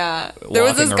 Yeah. but There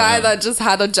was this walking guy around. that just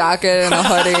had a jacket and a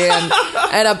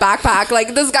hoodie and a backpack.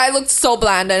 Like, this guy looked so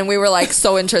bland, and we were like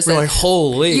so interested. We're like,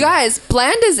 holy. You guys,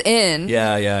 bland is in.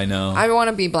 Yeah, I know. I want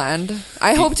to be bland.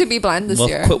 I hope to be bland this well,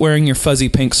 year. quit wearing your fuzzy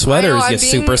pink I sweaters, know, you I'm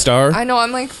being- superstar. I know.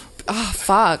 I'm like, oh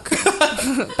fuck,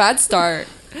 bad start.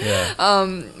 Yeah.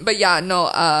 But yeah, no.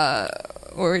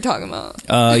 What were we talking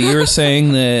about? You were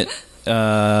saying that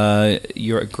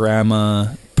your grandma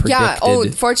predicted. Yeah. Oh,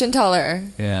 fortune teller.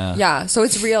 Yeah. Yeah. So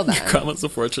it's real then. Grandma's a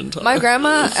fortune teller. My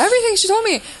grandma, everything she told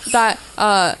me, that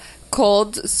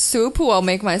cold soup will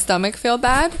make my stomach feel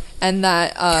bad, and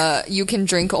that you can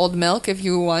drink old milk if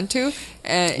you want to.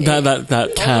 And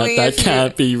that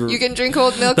can't be. You can drink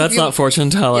old milk. That's if you, not fortune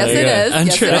telling. Yes, it is. Andrea,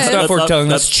 Yes, it That's is. not fortune telling,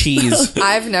 that's cheese.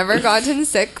 I've never gotten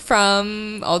sick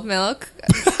from old milk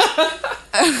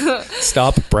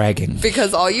Stop bragging.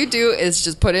 because all you do is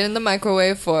just put it in the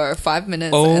microwave for 5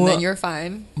 minutes, Oh, and then you're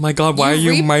fine. My God, why are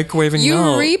you microwaving You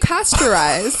milk?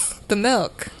 repasteurize the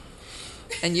milk,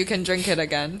 and you can drink it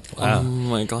again. Oh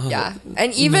my God. Yeah,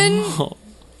 and even No.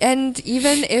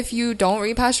 if you don't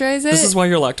repasteurize it, This is why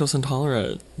you're lactose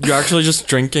intolerant. You're actually just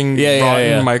drinking Yeah,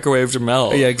 rotten microwaved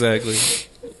milk. Yeah, exactly.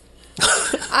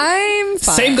 I'm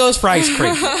fine. Same goes for ice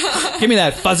cream. Give me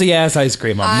that fuzzy ass ice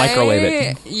cream. I'll microwave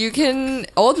it. You can.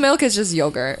 Old milk is just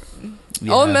yogurt.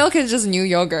 Yeah. Old milk is just new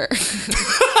yogurt. Do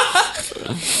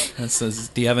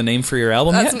you have a name for your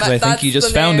album yet? Because I think you just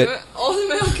the found name. it. Old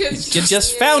milk is You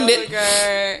just found it.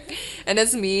 it. And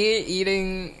it's me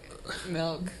eating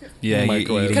milk. Yeah, you're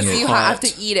Microwave. eating Because it. you hot. have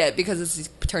to eat it because it's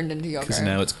turned into yogurt. Because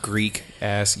now it's Greek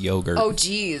ass yogurt. Oh,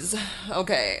 geez.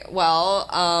 Okay. Well,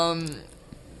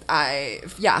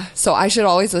 so I should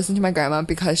always listen to my grandma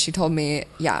because she told me,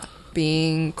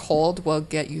 being cold will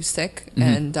get you sick,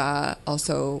 and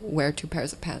also wear 2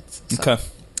 pairs of pants. So. Okay.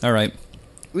 All right.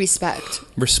 Respect,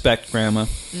 grandma.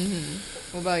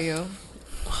 What about you?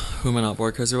 Who am I not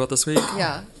bored crazy about this week?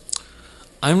 Yeah.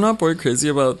 I'm not bored crazy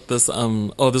about this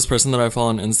this person that I follow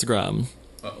on Instagram.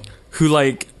 Uh-oh. Who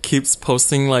like keeps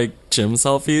posting like gym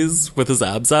selfies with his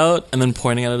abs out and then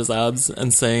pointing at his abs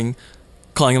and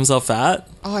calling himself fat.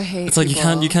 Oh, I hate it's like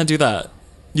people. you can't do that.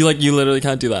 You literally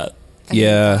can't do that.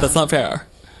 Yeah. That's not fair.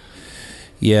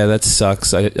 Yeah, that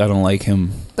sucks. I don't like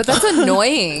him. But that's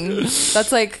annoying.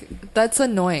 That's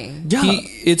annoying. Yeah.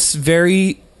 It's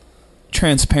very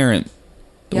transparent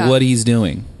what he's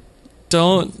doing.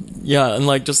 And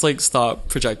like just like stop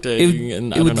projecting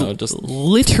and I don't know, just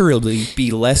literally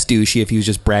be less douchey if he was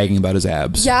just bragging about his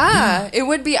abs. Yeah, it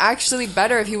would be actually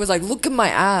better if he was like, look at my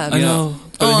abs. I know.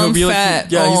 But Oh, he'll I'm be fat.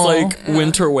 like, he's like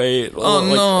winter weight. Oh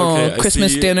like, no, okay, I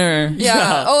Christmas see. dinner.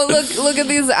 Yeah. Oh, look at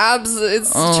these abs.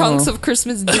 It's chunks of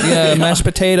Christmas dinner. Yeah, mashed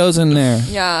potatoes in there.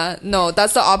 Yeah. No,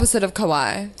 that's the opposite of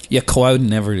Kawhi. Yeah, Kawhi would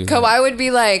never do that. Kawhi would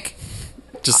be like,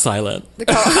 Just silent. the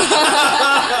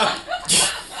Kawhi.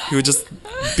 He would just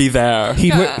be there.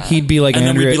 He'd be like And then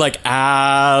Andrea. we'd be like,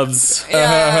 abs.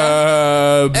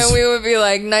 Yeah. abs. And we would be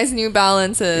like, nice New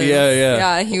Balances. Yeah.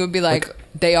 Yeah, he would be like,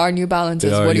 they are New Balances.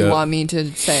 They are, What do you yeah. want me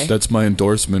to say? That's my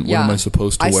endorsement. What Yeah. am I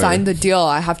supposed to I wear? signed the deal.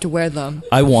 I have to wear them.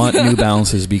 I want New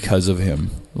Balances because of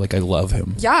him. Like, I love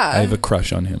him. Yeah. I have a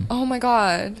crush on him. Oh my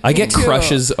God. I Me get too.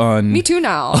 crushes on... Me too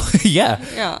now. Yeah.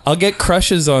 Yeah. I'll get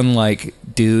crushes on, like,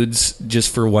 dudes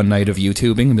just for one night of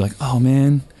YouTubing and be like, oh,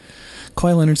 man,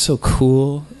 Kawhi Leonard's so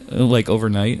cool. Like,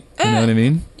 overnight. You know what I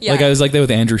mean? Yeah. Like, I was like that with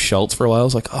Andrew Schultz for a while. I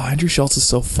was like, oh, Andrew Schultz is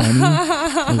so funny.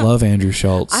 I love Andrew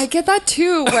Schultz. I get that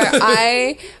too, where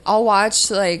I'll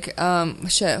watch like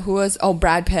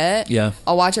Brad Pitt. Yeah.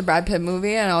 I'll watch a Brad Pitt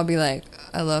movie and I'll be like,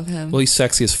 I love him. Well, he's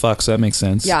sexy as fuck, so that makes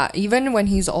sense. Yeah, even when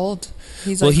he's old.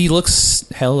 He's Well, like, he looks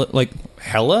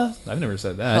hella? I've never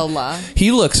said that. hella.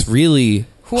 He looks really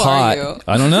Who are hot. you?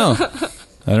 I don't know.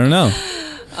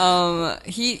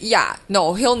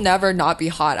 He'll never not be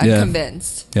hot. I'm Yeah.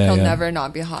 convinced. Yeah, He'll yeah. never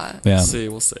not be hot. Yeah.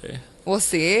 We'll see. We'll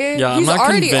see. Yeah, he's I'm not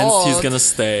already convinced old. he's gonna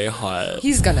stay hot.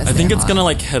 He's gonna I stay think it's hot. gonna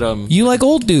like hit him. You like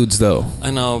old dudes, though.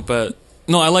 I know, but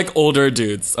no, I like older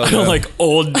dudes. I don't like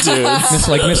old dudes. It's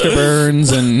like Mr.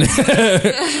 Burns and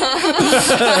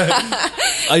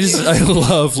I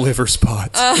love liver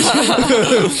spots.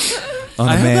 On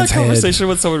a I had that man's head. conversation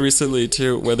with someone recently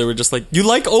too, where they were just like, "You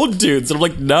like old dudes," and I'm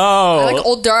like, "No, I like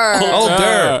older.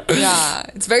 Older. Yeah,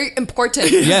 it's very important.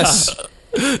 Yes.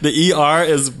 The ER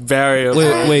is very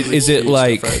Wait, is it huge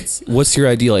like, difference. what's your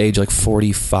ideal age? Like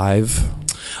 45?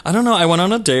 I don't know. I went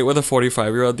on a date with a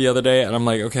 45-year-old the other day, and I'm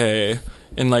like, okay,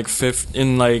 in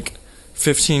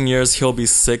 15 years he'll be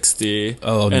 60.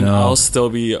 Oh, and no. I'll still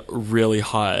be really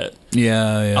hot.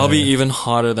 Yeah. I'll be even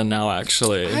hotter than now,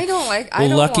 actually. I don't like. Well,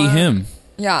 lucky him.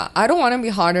 Yeah, I don't want to be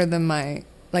hotter than my.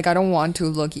 Like, I don't want to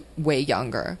look way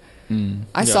younger.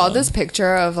 I saw Yeah. this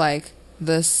picture of like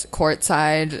this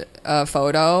courtside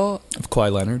photo. Of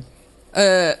Kawhi Leonard.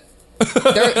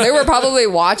 They were probably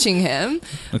watching him,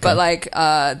 Okay. but like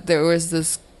there was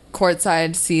this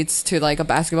courtside seats to like a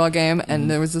basketball game, and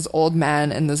there was this old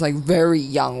man and this like very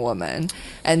young woman,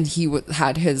 and he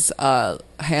had his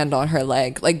hand on her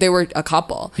leg, like they were a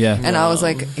couple. Yeah. And I was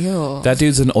like, ew. That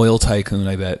dude's an oil tycoon,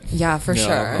 I bet. Yeah, for Yeah.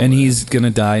 sure. And he's going to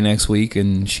die next week,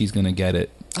 and she's going to get it.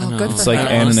 Oh, good for It's like her.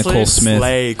 Anna Honestly, Nicole Smith.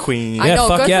 Slay queen. I Yeah, know,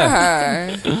 fuck good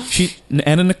yeah. for her.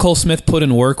 Anna Nicole Smith put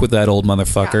in work with that old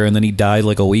motherfucker, and then he died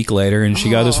like a week later, and she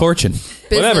got his fortune.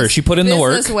 Whatever, she put in the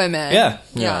work. Business women. Yeah.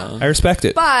 Yeah. I respect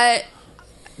it. But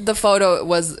the photo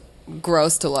was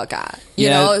gross to look at. You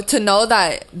Yeah. know, to know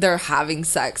that they're having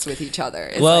sex with each other.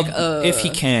 It's Well, like, ugh. if he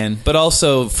can, but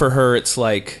also for her, it's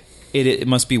like it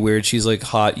must be weird. She's like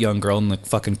hot young girl, and the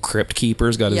fucking crypt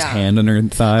keeper's got his Yeah. hand on her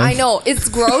thigh. I know it's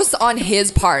gross on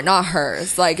his part, not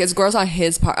hers. Like it's gross on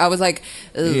his part. I was like,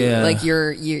 ugh, Yeah. like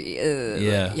you're,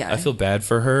 Yeah, I feel bad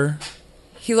for her.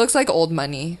 He looks like old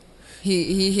money.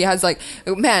 He has like,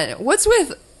 man, what's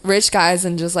with rich guys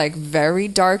and just like very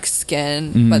dark skin,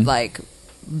 Mm-hmm. but like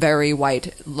very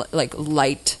white, like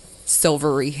light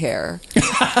silvery hair.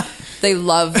 They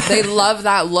love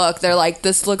that look. They're like,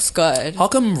 this looks good. How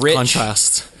come rich?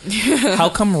 Contrast. How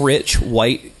come rich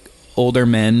white older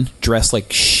men dress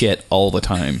like shit all the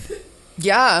time?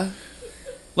 Yeah.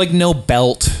 Like no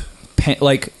belt,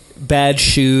 like bad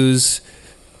shoes,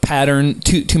 pattern.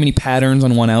 Too many patterns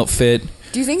on one outfit.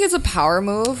 Do you think it's a power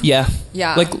move? Yeah.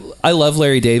 Yeah. Like, I love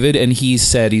Larry David, and he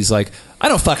said, he's like, I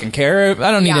don't fucking care.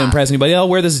 I don't need to Yeah. impress anybody. I'll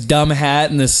wear this dumb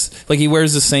hat and this. Like, he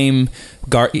wears the same.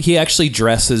 He actually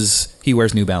dresses. He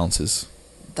wears New Balances.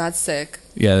 That's sick.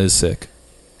 Yeah, that is sick.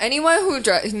 Anyone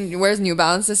who wears New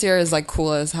Balance this year is like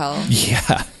cool as hell.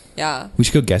 Yeah. Yeah. We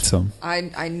should go get some. I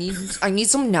need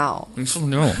some now.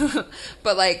 No.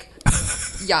 But like,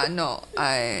 yeah, no,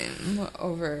 I'm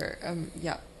over.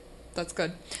 Yeah, that's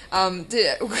good.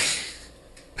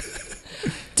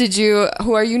 Did you?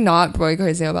 Who are you not boy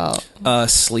crazy about?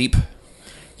 Sleep.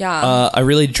 Yeah. I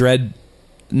really dread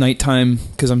nighttime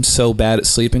because I'm so bad at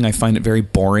sleeping. I find it very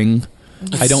boring.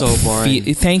 It's I don't so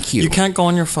boring. Thank you. You can't go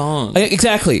on your phone.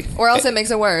 Exactly. or else it makes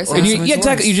it worse. And Or- yeah,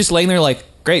 exactly. You're just laying there like,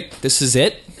 great, this is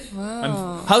it.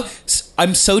 Wow.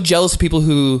 I'm so jealous of people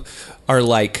who are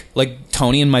like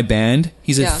Tony in my band.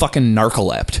 He's a Yeah. fucking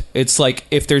narcolept. It's like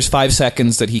if there's 5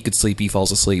 seconds that he could sleep, he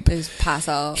falls asleep. They just pass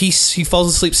out. He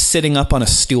falls asleep sitting up on a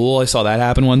stool. I saw that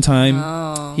happen one time.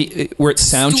 Oh. We're at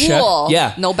sound Stool. check.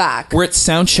 Yeah, No back. we're at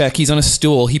sound check. He's on a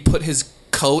stool. He put his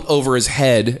coat over his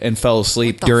head and fell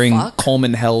asleep What the during fuck?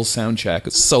 Coleman Hell's sound check.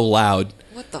 It's so loud.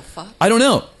 What the fuck? I don't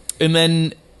know. And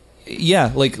then,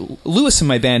 yeah, like Lewis in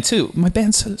my band too. My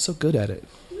band's so good at it.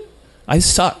 I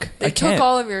suck. They I can't. took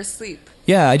all of your sleep.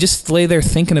 Yeah, I just lay there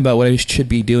thinking about what I should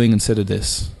be doing instead of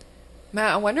this. Man,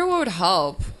 I wonder what would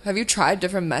help. Have you tried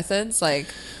different methods? Like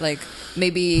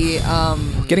maybe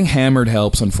Getting hammered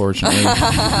helps, unfortunately.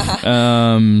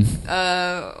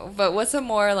 but what's a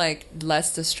more like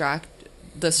less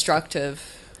destructive?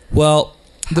 Well,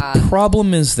 the Path.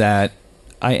 problem is that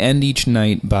I end each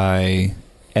night by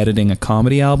editing a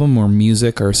comedy album or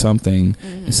music or something.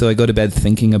 And so I go to bed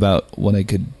thinking about what I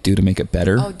could do to make it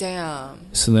better. Oh damn.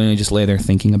 So then I just lay there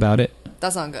thinking about it.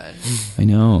 That's not good. I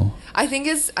know. I think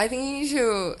you need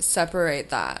to separate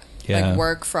that. Yeah. Like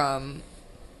work from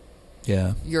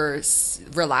Yeah. your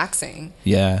relaxing.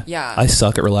 Yeah. Yeah. I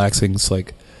suck at relaxing. It's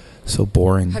like so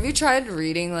boring. Have you tried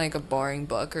reading like a boring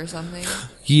book or something?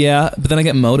 Yeah, but then I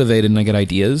get motivated and I get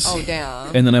ideas. Oh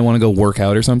damn. And then I want to go work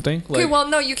out or something. Okay, Like, well,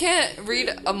 no, you can't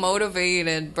read a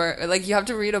motivated like you have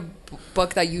to read a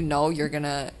book that you know you're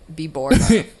gonna be bored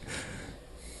of.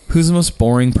 who's the most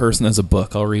boring person as a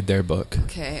book? I'll read their book.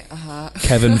 Okay,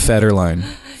 Kevin Federline.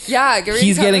 yeah, read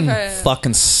He's Kevin getting Maher.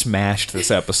 fucking smashed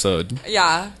this episode.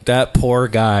 Yeah, That poor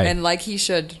guy. and like he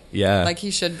should. Yeah. Like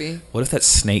he should be. What if that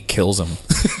snake kills him?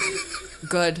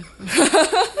 Good.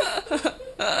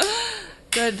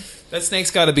 Good. That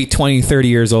snake's got to be 20, 30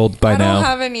 years old by I now. don't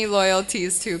have any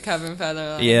loyalties to Kevin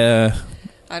Featherline. Yeah.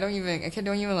 I don't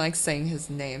even like saying his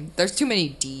name. There's too many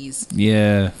D's.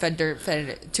 Yeah. Feder,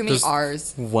 too many There's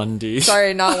R's. 1D.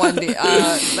 Sorry, not one D.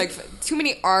 Like too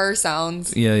many R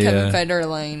sounds. Yeah, Kevin yeah.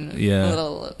 Federline. Yeah.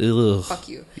 Little, Ugh. fuck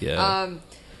you. Yeah.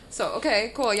 So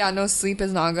okay, cool. Yeah, no sleep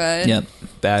is not good. Yep.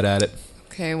 Bad at it.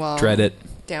 Okay, well. Dread it.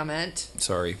 Damn it.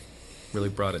 Sorry. Really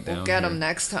brought it down. We'll get here. him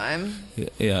next time.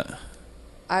 Yeah.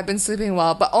 I've been sleeping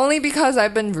well, but only because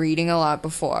I've been reading a lot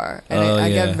before, and I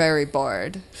yeah. get very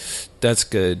bored. That's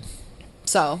good.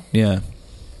 So Yeah.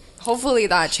 hopefully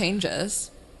that changes.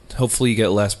 Hopefully you get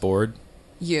less bored.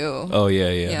 You. Oh, yeah.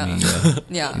 Yeah. Me, yeah.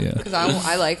 Yeah, Yeah. because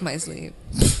I like my sleep.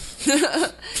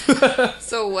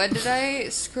 So what did I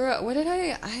screw up? What did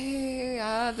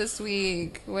I this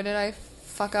week? What did I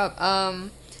fuck up?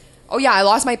 Oh yeah, I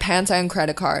lost my pants on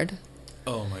credit card.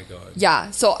 Oh, my God.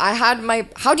 Yeah, so I had my.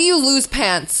 How do you lose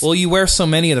pants? Well, you wear so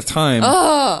many at a time.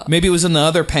 Maybe it was in the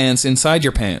other pants inside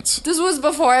your pants. This was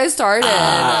before I started.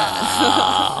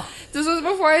 This was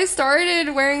before I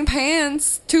started wearing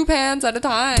pants. 2 pants at a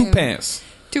time. 2 pants.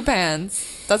 2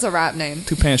 pants. That's a rap name.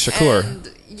 2 pants Shakur. And,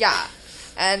 yeah.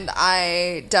 And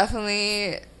I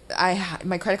definitely,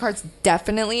 my credit card's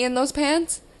definitely in those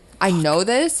pants. I know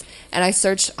this, and I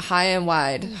searched high and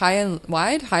low for High and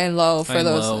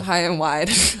those low. high and wide,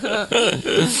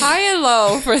 high and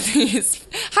low for these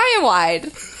high and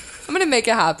wide. I'm gonna make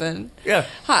it happen. Yeah.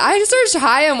 I searched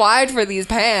high and wide for these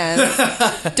pants.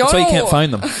 That's why you can't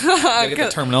find them. You gotta get the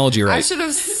terminology I right. should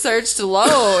have searched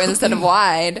low instead of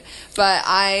wide, but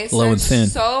I searched Low and thin.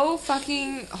 so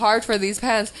fucking hard for these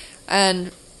pants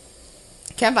and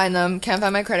can't find them. Can't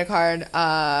find my credit card.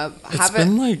 It's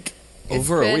been like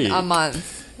over a week. A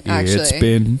month, Yeah, actually. it's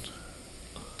been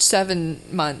 7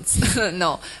 months.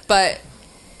 No, but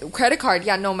credit card.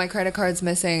 Yeah, no, my credit card's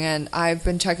missing, and I've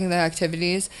been checking the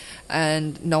activities,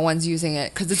 and no one's using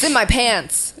it because it's in my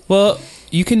pants. Well,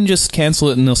 you can just cancel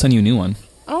it and they'll send you a new one.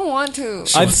 I don't want to.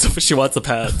 She wants the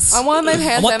pats. I want my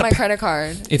pants want and the my credit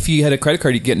card. If you had a credit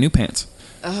card, you'd get new pants.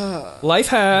 Life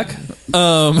hack.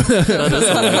 My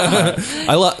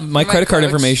credit card coach.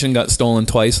 information got stolen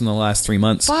twice in the last 3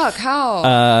 months. Fuck,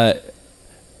 how?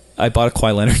 I bought a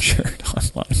Kawhi Leonard shirt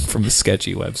online from the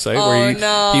sketchy website where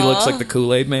he looks like the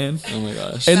Kool-Aid Man. Oh my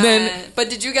gosh. And then, but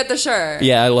did you get the shirt?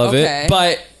 yeah, I love it.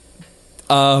 But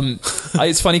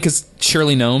it's funny because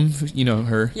Shirley Nome, you know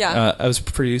her. Yeah. I was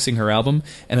producing her album,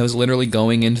 and I was literally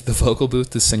going into the vocal booth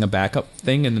to sing a backup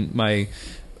thing, and my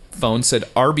phone said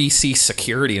RBC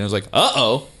Security, and I was like,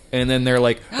 uh-oh. And then they're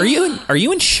like, "Are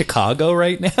you in Chicago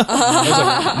right now?" I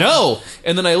was like, "No."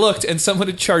 And then I looked, and someone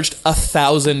had charged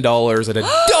 $1,000 at a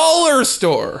dollar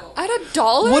store. At a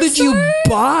dollar store? What did you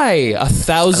buy?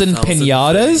 1,000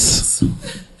 pinatas? things.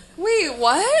 Wait,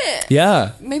 what?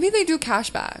 Yeah. Maybe they do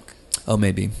cashback. Oh,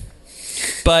 maybe.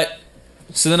 But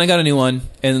so then I got a new one,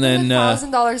 and then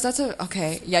 $1,000. That's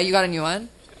okay. Yeah, you got a new one.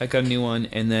 I got a new one,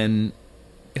 and then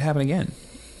it happened again.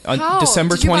 On How?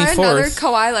 December Did you buy 24th. another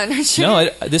Kawhi Leonard shirt?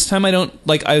 No, this time I don't.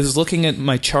 Like, I was looking at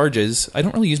my charges. I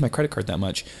don't really use my credit card that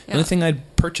much. The only thing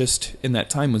I'd purchased in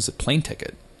that time was a plane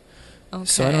ticket. Okay.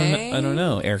 So I don't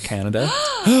know. Air Canada.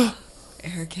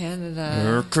 Air Canada.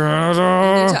 Air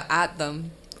Canada. You need to at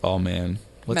them. Oh man,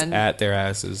 let's at their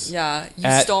asses. Yeah, you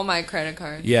stole my credit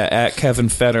card. Yeah, at Kevin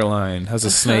Federline. How's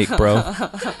a snake, bro?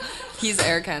 He's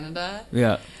Air Canada.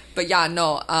 Yeah. But yeah,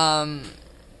 no.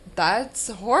 That's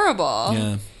horrible.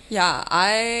 Yeah. Yeah,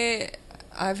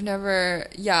 I've never.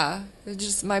 Yeah, it's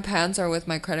just my pants are with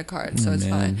my credit card, so it's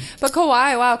fine. But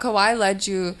Kawhi led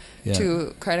you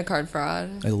to credit card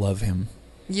fraud. I love him.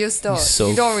 You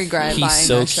don't regret buying that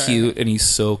shirt. He's so cute and he's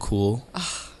so cool.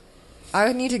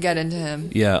 I need to get into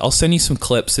him. Yeah, I'll send you some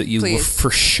clips that you will for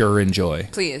sure enjoy.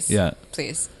 Please. Yeah.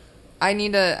 Please. I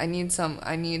need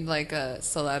like a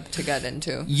celeb to get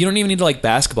into. You don't even need to like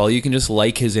basketball. You can just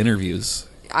like his interviews.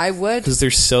 I would. Because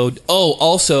they're so... Oh,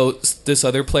 also, this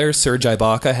other player, Serge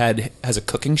Ibaka, has a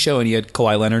cooking show, and he had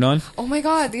Kawhi Leonard on. Oh my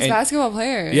God, these basketball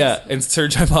players. Yeah, and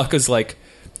Serge Ibaka's like...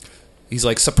 He's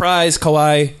like, surprise,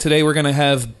 Kawhi, today we're going to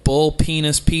have bull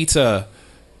penis pizza.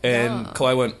 And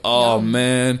Kawhi went, oh,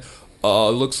 man,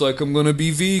 looks like I'm going to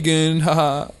be vegan.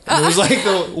 Haha. It was like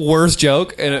the worst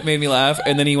joke, and it made me laugh.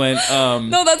 And then he went...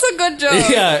 no, that's a good joke.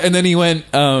 Yeah, and then he went...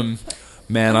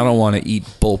 Man, I don't want to eat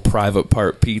bull private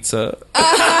part pizza.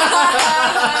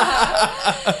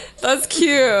 That's cute.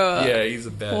 Yeah, he's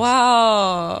the best.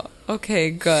 Wow.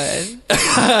 Okay, good.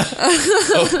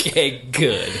 Okay,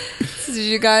 good. So did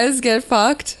you guys get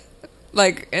fucked?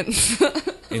 Like in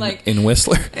in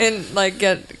Whistler? In like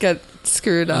get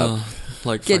screwed up.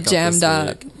 Like get jammed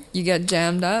up. You get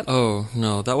jammed up? Oh,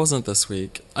 no, that wasn't this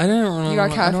week. I didn't remember. You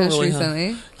got catfished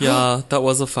recently? Yeah, that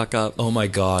was a fuck up. Oh my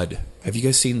god. Have you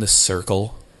guys seen The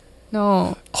Circle?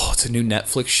 No. Oh, it's a new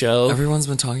Netflix show. Everyone's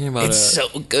been talking about it's it.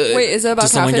 So good. Wait, is it about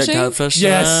Does someone get catfishing? catfished?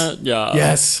 Yes. Yeah.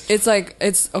 Yes.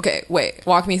 It's okay, wait,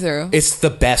 walk me through. It's the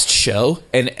best show,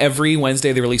 and every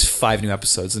Wednesday they release 5 new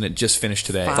episodes, and it just finished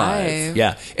today. 5?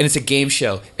 Yeah, and it's a game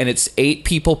show, and it's 8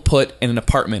 people put in an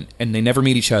apartment, and they never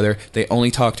meet each other. They only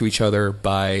talk to each other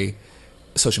by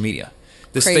social media.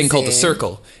 This thing called The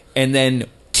Circle, and then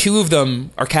 2 of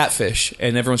them are catfish,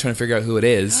 and everyone's trying to figure out who it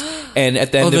is. And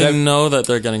at the end of they it, know that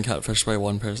they're getting catfished by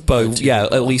one person. but yeah,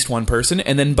 at least one person.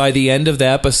 And then by the end of the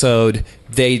episode,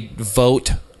 they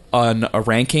vote on a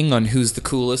ranking on who's the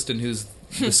coolest and who's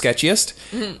the sketchiest.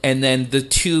 And then the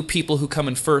 2 people who come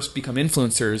in first become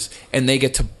influencers, and they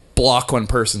get to block one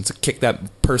person to kick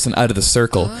that person out of the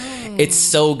circle. It's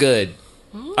so good.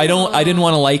 I didn't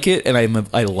want to like it, and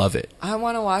I love it. I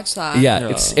want to watch that. Yeah,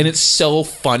 it's so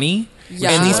funny.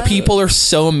 Yeah. And these people are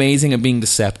so amazing at being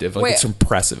deceptive. Like, Wait, it's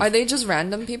impressive. Are they just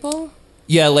random people?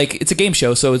 Yeah, like, it's a game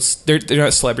show, so they're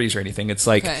not celebrities or anything. It's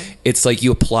like it's like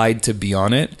you applied to be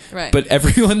on it. Right. But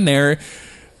everyone there,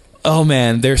 oh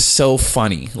man, they're so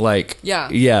funny. Like, yeah,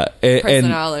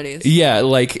 personalities.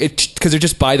 Like because they're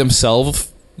just by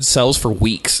themselves for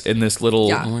weeks in this little.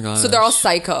 Yeah. Oh my god. So they're all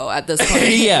psycho at this point.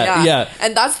 yeah.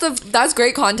 And that's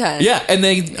great content. Yeah, and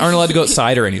they aren't allowed to go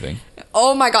outside or anything.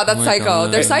 Oh my god, that's psycho.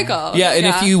 God. They're psycho. Yeah, and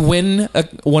if you win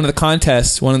one of the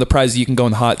contests, one of the prizes, you can go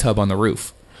in the hot tub on the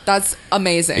roof. That's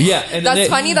amazing. Yeah, and that's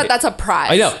funny that's a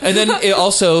prize. I know. And then it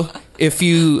also, if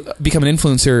you become an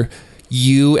influencer,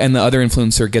 you and the other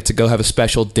influencer get to go have a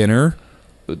special dinner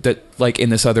that like in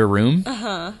this other room.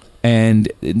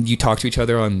 And you talk to each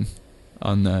other on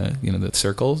the the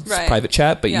circle private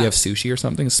chat, but you have sushi or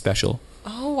something special.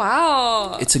 Oh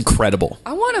wow. It's incredible.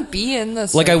 I want to be in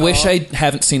this. Like, I wish I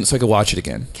haven't seen it so I could watch it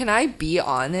again. Can I be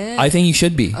on it? I think you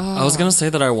should be. I was gonna say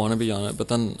that I want to be on it, but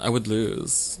then I would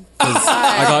lose. 'Cause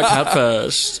I got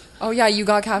catfished. Oh yeah, you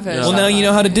got catfish. Well, now you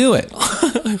know how to do it.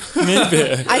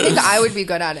 Maybe. I think I would be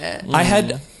good at it.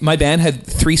 My band had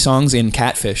 3 songs in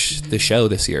Catfish, the show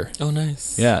this year. Oh,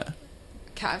 nice. Yeah.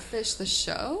 Catfish the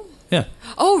show? Yeah.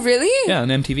 Oh really? Yeah, on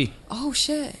MTV. Oh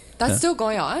shit. That's still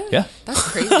going on? Yeah. That's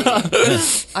crazy.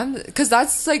 Because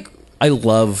that's like... I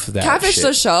love that Catfish shit.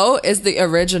 the show is the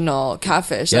original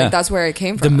Catfish. Yeah. Like, that's where it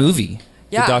came The from. movie.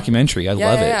 Yeah. The documentary. I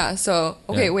love it. Yeah. So,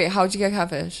 okay, Yeah. wait. How'd you get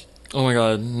Catfish? Oh my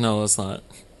god, no, it's not.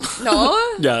 No?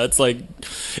 Yeah, it's like,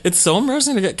 it's so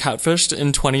embarrassing to get catfished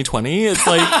in 2020. It's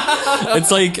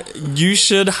like you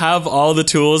should have all the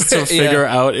tools to figure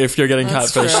out if you're getting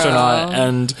That's catfished true. or not.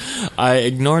 And I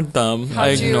ignored them. I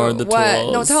ignored the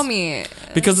tools. No, tell me.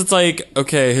 Because it's like,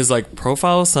 okay, his like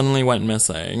profile suddenly went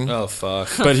missing. Oh, fuck.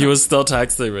 But he was still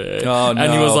texting me. Oh, no.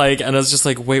 And he was like, and it's just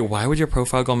like, wait, why would your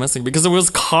profile go missing? Because it was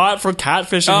caught for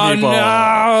catfishing people.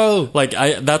 Oh, no. Like,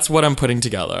 that's what I'm putting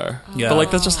together. Yeah. But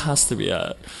like, that just has to be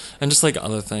it. And just like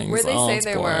other things. Where'd they say it's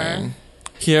they boring. were?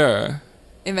 Here.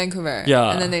 In Vancouver.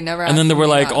 Yeah. And then they never And then they asked were me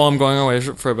like, back. oh, I'm going away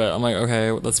for a bit. I'm like,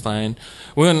 okay, that's fine.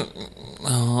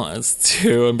 It's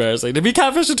too embarrassing. To be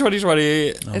catfished in 2020,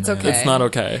 It's okay. it's not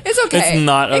okay. It's okay. It's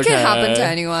not okay. It can happen to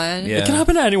anyone. Yeah. It can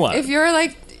happen to anyone. If you're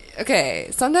like, okay,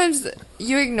 sometimes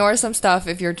you ignore some stuff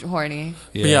if you're horny.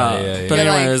 Yeah. But You're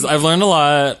like- anyways, I've learned a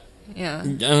lot. Yeah.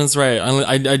 And it's right.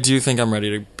 I do think I'm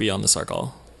ready to be on the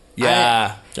circle.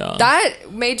 Yeah. Yeah.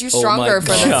 That made you Oh my stronger for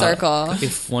the God. circle.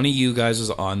 If one of you guys was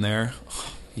on there,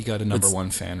 you got a number one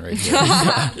fan right here.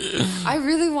 I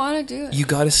really want to do it. You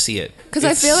got to see it. Because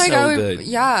I It's feel like so I would. good.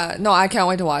 Yeah. No, I can't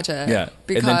wait to watch it. Yeah.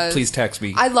 Because And then please text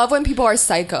me. I love when people are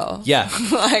psycho. Yeah.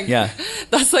 Like, Yeah.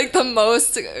 that's like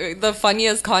the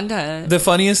funniest content. The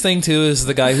funniest thing, too, is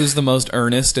the guy who's the most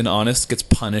earnest and honest gets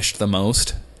punished the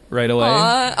most right away.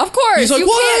 Of course. He's like, you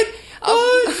what? Can't,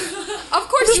 What? of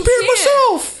course I just you peed can't.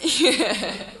 myself.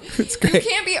 It's You great.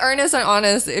 can't be earnest and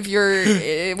honest if you're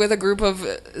with a group of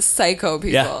psycho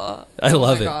people. Yeah. I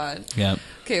love my it. God. Yeah.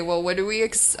 Okay, well, what do we...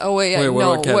 oh, wait, Wait, what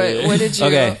no. about Kelly? What did you...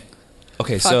 Okay,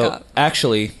 Fuck so up.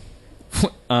 actually,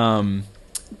 when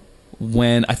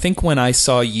I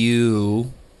saw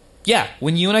you,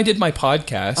 when you and I did my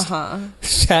podcast,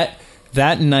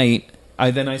 that night,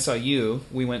 I saw you.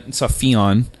 We went and saw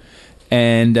Fionn,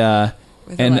 and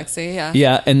With Alexi, yeah.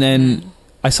 yeah, and then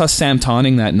I saw Sam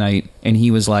Tonning that night, and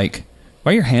he was like,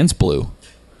 "Why are your hands blue?"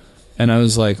 And I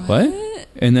was like, "What?"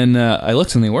 And then I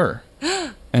looked, and they were,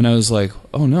 and I was like,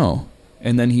 "Oh no!"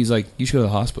 And then he's like, "You should go to the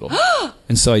hospital,"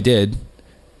 and so I did,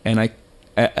 and I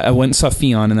went and saw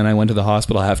Fionn, and then I went to the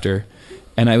hospital after,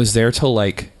 and I was there till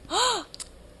like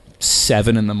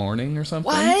 7 a.m. or something.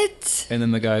 What? And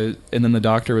then the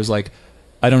doctor was like,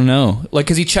 "I don't know," like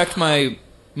because he checked my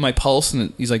pulse,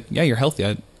 and he's like, "Yeah, you're healthy."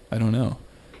 I don't know.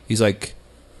 He's like,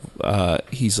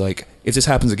 if this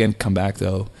happens again, come back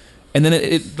though. And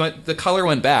then but the color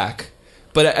went back,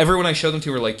 but everyone I showed them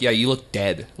to were like, "Yeah, you look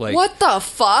dead." Like, What the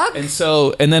fuck?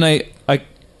 and then I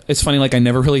it's funny, like I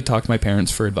never really talked to my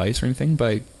parents for advice or anything, but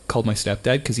I called my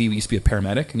stepdad because he used to be a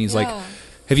paramedic, and he's like,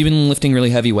 "Have you been lifting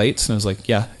really heavy weights?" And I was like,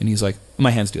 "Yeah," and he's like,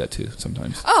 "My hands do that too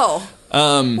sometimes." Oh.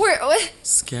 What?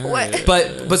 Scary. What?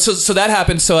 But so that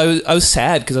happened. So I was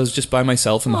sad because I was just by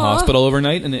myself in the hospital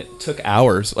overnight, and it took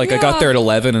hours. Like I got there at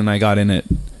 11, and I got in at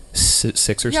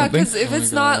 6 or Yeah, something. because if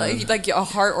it's not like a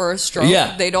heart or a stroke,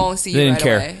 Yeah. they don't see They you didn't right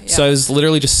care. away. Yeah. So I was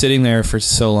literally just sitting there for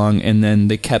so long, and then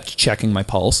they kept checking my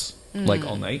pulse like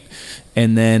all night,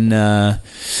 and then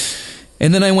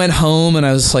I went home, and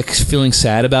I was like feeling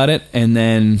sad about it, and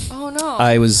then Oh no.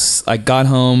 I got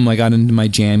home, I got into my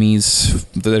jammies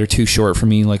that are too short for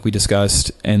me, like we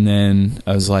discussed, and then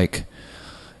I was like,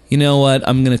 you know what,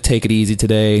 I'm gonna take it easy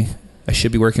today. I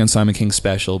should be working on Simon King's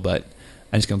special, but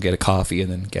I'm just gonna get a coffee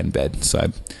and then get in bed.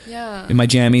 So in my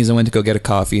jammies, I went to go get a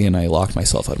coffee, and I locked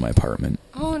myself out of my apartment.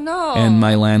 Oh no. And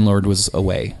my landlord was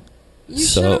away, You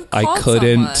so should've I called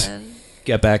couldn't someone.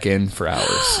 get back in for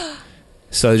hours.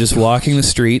 So I was just walking the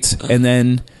streets, and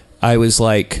then I was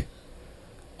like,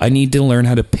 I need to learn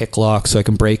how to pick locks so I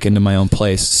can break into my own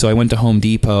place. So I went to Home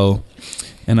Depot,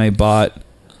 and I bought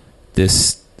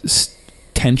this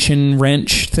tension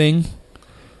wrench thing,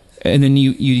 and then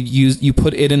you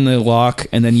put it in the lock,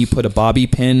 and then you put a bobby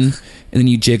pin, and then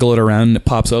you jiggle it around, and it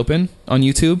pops open on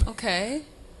YouTube. Okay.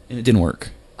 And it didn't work.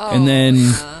 Oh, And then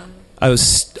yeah. I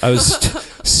was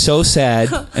so sad,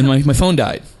 and my phone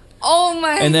died. Oh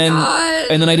my And then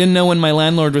god. and then I didn't know when my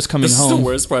landlord was coming This is the home.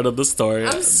 worst part of the story.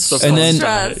 I'm so And then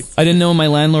stressed. I didn't know when my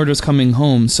landlord was coming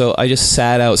home, so I just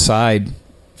sat outside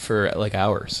for like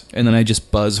hours, and then I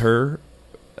just buzz her,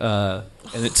 and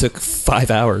it took 5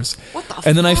 hours. What the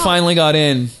And then I fuck? finally got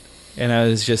in, and I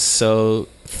was just so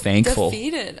thankful.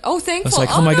 Defeated. Oh, I thankful. was like,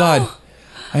 oh no. my god,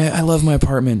 I love my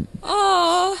apartment.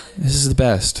 Oh, This is the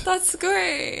best. that's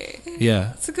great.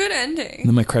 Yeah. It's a good And ending.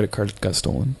 then my credit card got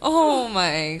stolen. Oh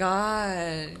my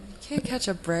god. Can't catch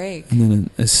a break. And then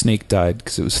a snake died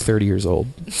because it was 30 years old.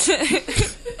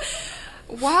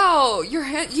 Wow, your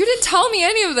hand. You didn't tell me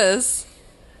any of this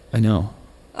I know.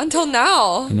 until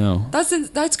now. I know.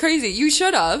 That's crazy. You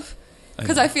should have.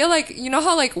 Because I feel like, you know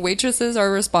how like waitresses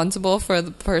are responsible for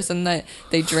the person that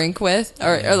they drink with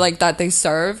or like that they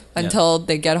serve until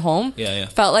they get home? Yeah.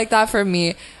 Felt like that for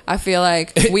me. I feel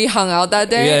like we hung out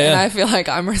that day and I feel like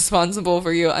I'm responsible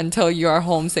for you until you are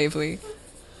home safely.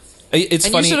 It's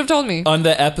and funny. You should have told me. On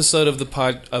the episode of the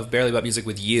pod of Barely About Music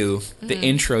with you, the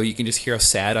intro, you can just hear how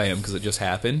sad I am because it just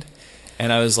happened.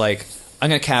 And I was like, I'm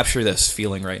going to capture this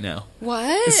feeling right now.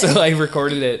 What? So I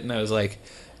recorded it and I was like,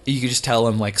 you could just tell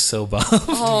I'm like so bummed.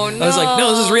 Oh no. I was like,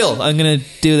 no, this is real. I'm going to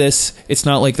do this. It's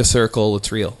not like The Circle.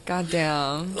 It's real.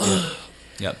 Goddamn.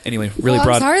 Yeah. Anyway, really I'm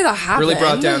brought sorry that happened. really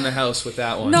brought down the house with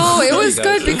that one. No, it Sorry, was guys.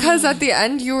 good because at the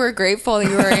end you were grateful that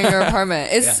you were in your apartment.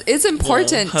 It's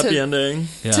important Happy to ending.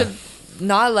 to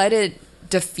not let it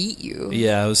defeat you.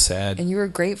 Yeah, it was sad. And you were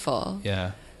grateful.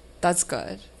 Yeah. That's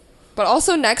good. But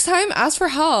also next time, ask for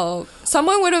help.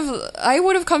 I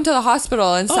would have come to the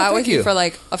hospital and sat with you for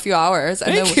like a few hours.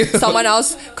 And Thank you. Someone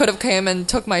else could have came and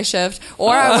took my shift.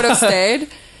 Or I would have stayed.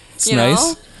 It's you nice.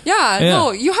 know? Yeah,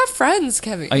 no, you have friends,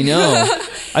 Kevin. I know.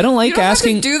 I don't like you don't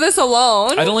asking. have to do this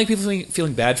alone. I don't like people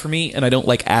feeling bad for me, and I don't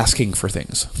like asking for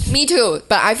things. Me too.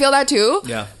 But I feel that too.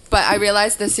 Yeah. But I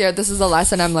realized this year, this is a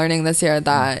lesson I'm learning this year,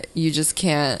 that you just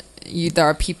can't. There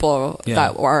are people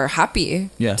that are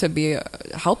happy to be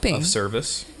helping. Of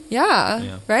service.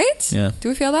 Yeah. Right? Yeah. Do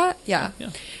we feel that? Yeah.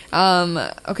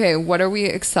 Okay, what are we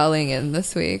excelling in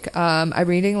this week? I'm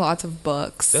reading lots of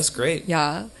books. That's great.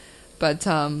 Yeah.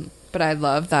 But I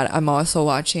love that I'm also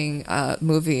watching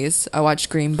movies. I watched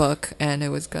Green Book and it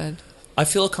was good. I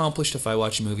feel accomplished if I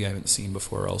watch a movie I haven't seen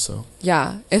before also.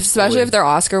 Yeah. Especially if they're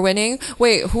Oscar winning.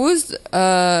 Wait,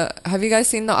 have you guys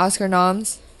seen the Oscar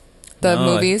noms? The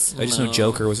movies? I just know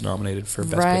Joker was nominated for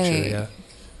Best Picture, yeah.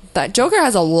 That Joker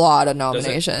has a lot of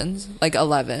nominations, like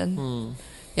 11.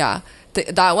 Yeah,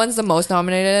 that one's the most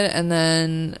nominated, and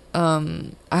then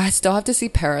I still have to see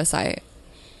Parasite.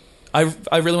 I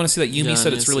really want to see that. Yumi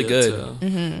said it's really good.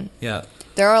 Mm-hmm. Yeah.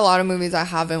 There are a lot of movies I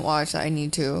haven't watched that I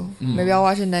need to. Maybe I'll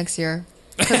watch it next year.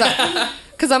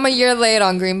 Because I'm a year late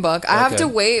on Green Book. I have to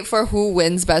wait for who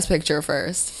wins Best Picture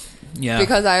first. Yeah.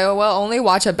 Because I will only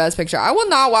watch a Best Picture. I will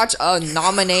not watch a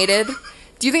nominated.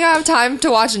 Do you think I have time to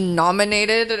watch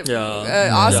nominated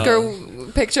Oscar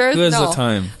pictures? Who has the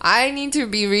time? I need to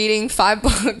be reading 5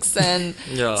 books, and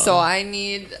so I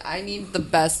need the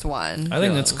best one. I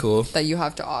think that's cool that you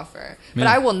have to offer. But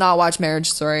I will not watch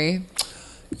Marriage Story.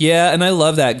 Yeah, and I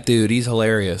love that dude. He's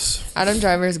hilarious. Adam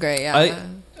Driver's great.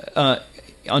 Yeah.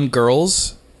 On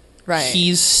Girls, right?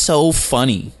 He's so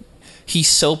funny. He's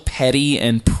so petty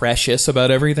and precious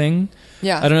about everything.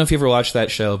 Yeah. I don't know if you ever watched that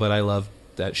show, but I love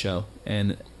that show.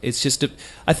 And it's just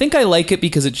I think I like it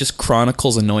because it just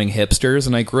chronicles annoying hipsters,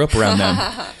 and I grew up around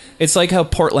them. It's like how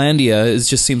Portlandia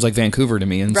just seems like Vancouver to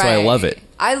me, and so I love it.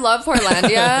 I love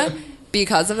Portlandia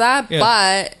because of that,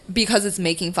 but because it's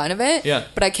making fun of it. Yeah.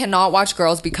 But I cannot watch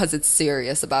Girls because it's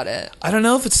serious about it. I don't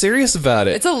know if it's serious about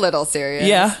it. It's a little serious.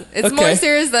 Yeah. It's more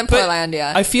serious than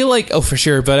Portlandia. I feel like, for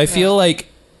sure, but I feel like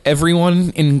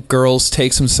everyone in Girls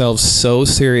takes themselves so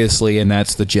seriously, and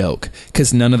that's the joke,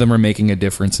 because none of them are making a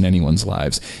difference in anyone's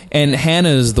lives. And Hannah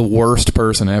is the worst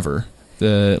person ever,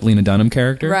 the Lena Dunham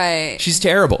character. Right. She's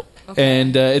terrible,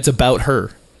 and it's about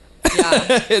her.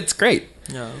 Yeah. It's great.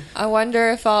 Yeah. I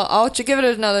wonder if I'll give it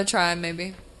another try,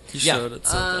 maybe. You should.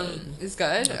 It's so good. It's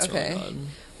good? It's okay. really good.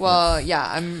 Well,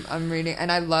 I'm reading,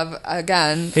 and I love,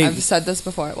 again, I've said this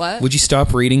before. What? Would you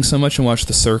stop reading so much and watch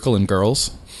The Circle and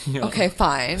Girls? Yeah. Okay,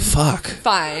 fine. Fuck.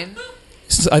 Fine.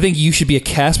 I think you should be a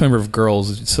cast member of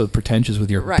Girls. It's so pretentious with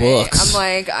your books. I'm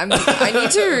like, I need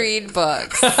to read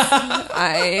books.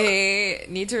 I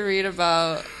need to read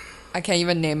about, I can't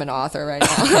even name an author right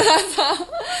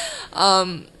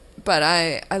now. But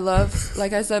I love,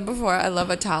 like I said before, I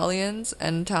love Italians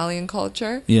and Italian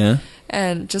culture. Yeah.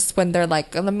 And just when they're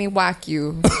like, let me whack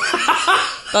you.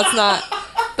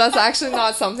 That's actually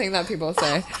not something that people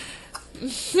say.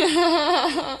 Look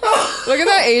at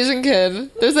that Asian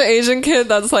kid. There's an Asian kid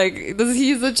that's like,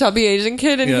 he's a chubby Asian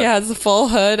kid, and he has a full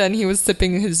hood, and he was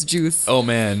sipping his juice. Oh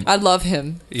man, I love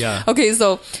him. Yeah. Okay,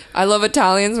 so I love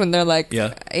Italians when they're like,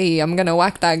 hey, I'm gonna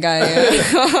whack that guy.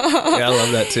 Yeah, I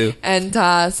love that too. And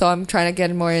so I'm trying to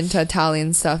get more into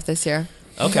Italian stuff this year.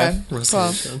 Okay.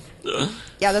 Resolution.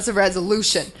 Yeah, that's a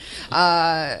resolution.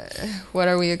 What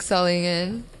are we excelling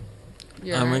in?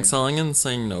 I'm excelling in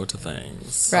saying no to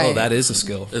things. Right. Oh, that is a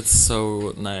skill. It's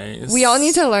so nice. We all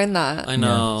need to learn that. I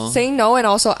know. Saying no and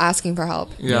also asking for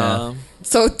help. Yeah.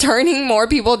 So turning more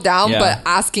people down, Yeah. but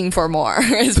asking for more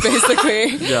is basically.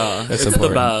 Yeah, That's it's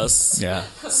important. the best. Yeah.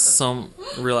 Some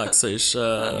relaxation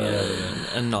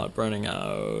and not burning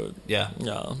out. Yeah.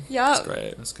 Yeah. Yeah. It's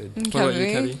great. That's good. What about you,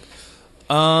 Kevin?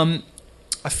 Kevin?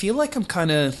 I feel like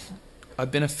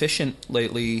I've been efficient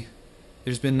lately.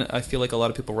 I feel like a lot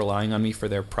of people relying on me for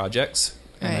their projects,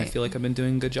 and I Right. feel like I've been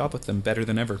doing a good job with them, better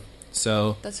than ever.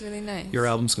 So That's really nice. your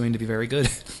album's going to be very good.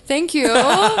 Thank you.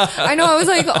 I know. I was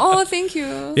like, oh, thank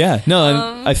you. Yeah,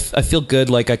 no, I feel good.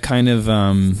 Like I kind of,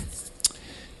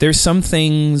 there's some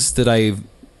things that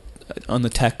on the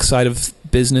tech side of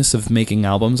business of making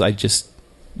albums, I just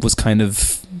was kind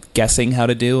of guessing how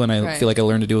to do, and I Right. feel like I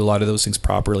learned to do a lot of those things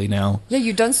properly now. Yeah,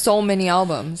 you've done so many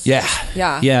albums. Yeah.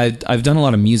 Yeah. I've done a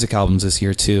lot of music albums this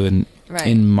year too, and Right.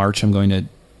 in March I'm going to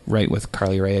write with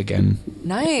Carly Rae again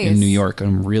Nice. in New York.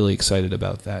 I'm really excited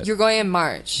about that. You're going in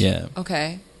March. Yeah.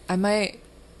 Okay. I might.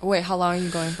 Wait, how long are you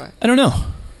going for? I don't know.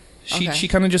 Okay. She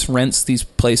kind of just rents these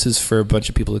places for a bunch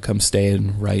of people to come stay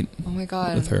and write Oh my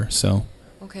god. with her. So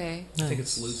Okay. I think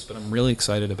it's loose, but I'm really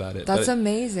excited about it. That's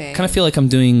amazing. I kind of feel like I'm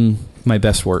doing my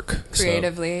best work so.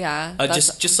 Creatively, yeah.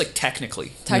 That's just like technically.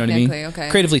 You know technically, what I mean? okay.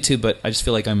 Creatively too, but I just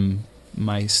feel like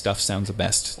my stuff sounds the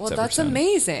best. Well, it's ever that's sounded.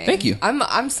 amazing. Thank you.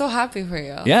 I'm so happy for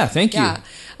you. Yeah, thank you. Yeah.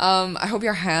 I hope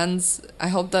your hands. I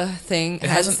hope the thing. It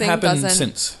hasn't thing happened doesn't,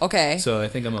 since. Okay. So I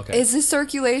think I'm okay. Is this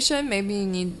circulation? Maybe you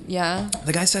need. Yeah.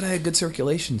 The guy said I had good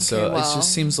circulation, so Okay, it well.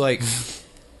 just seems like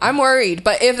I'm worried,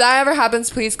 but if that ever happens,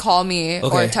 please call me or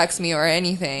Okay. text me or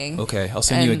anything. okay. I'll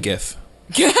send you a And- GIF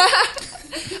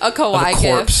A of kawaii a gift.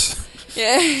 corpse,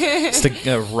 Yeah. just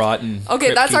a rotten. Okay,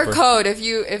 crypt that's our keeper. code. If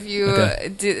you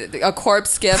Okay. do a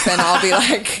corpse gift, and I'll be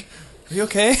like, Are you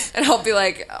okay?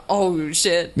 oh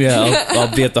shit. Yeah,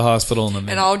 I'll be at the hospital in a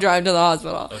minute. And I'll drive to the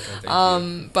hospital. Okay, thank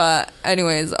you. But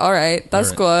anyways, all right, that's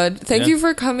All good. Thank Yeah. you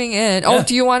for coming in. Yeah. Oh,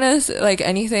 do you want us like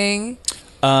anything?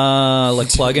 Like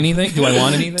plug anything? Do I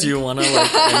want anything? Do you want to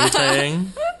like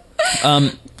anything?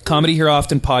 Comedy Here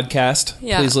Often podcast.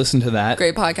 Yeah. Please listen to that.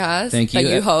 Great podcast. Thank you. That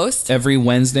you host. Every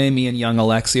Wednesday, me and young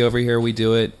Alexi over here, we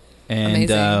do it. And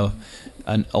Amazing.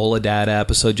 an Ola Dada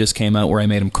episode just came out where I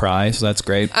made him cry, so that's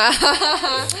great.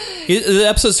 The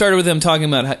episode started with him talking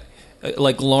about how,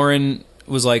 like Lauren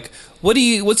was like,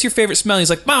 "What's your favorite smell?" He's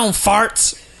like, "My own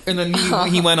farts." And then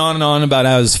he went on and on about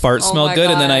how his farts Oh smelled my good,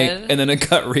 God. and then it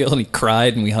got real, and he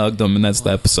cried, and we hugged him, and that's the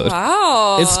episode.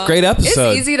 Wow. It's a great episode.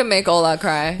 It's easy to make Ola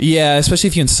cry. Yeah, especially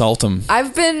if you insult him.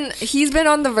 He's been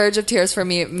on the verge of tears for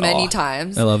me many Aw,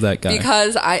 times. I love that guy.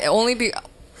 Because I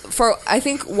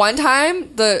think one time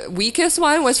the weakest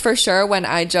one was for sure when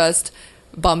I just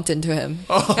bumped into him.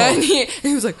 Oh. And he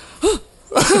was like,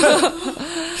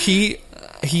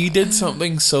 He did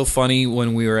something so funny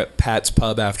when we were at Pat's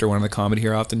Pub after one of the Comedy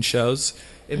Here Often shows.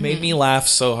 It made me laugh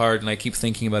so hard, and I keep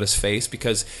thinking about his face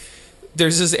because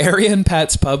there's this area in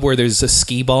Pat's Pub where there's a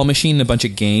skee ball machine and a bunch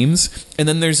of games, and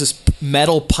then there's this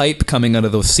metal pipe coming out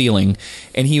of the ceiling,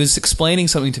 and he was explaining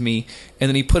something to me, and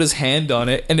then he put his hand on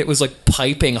it, and it was like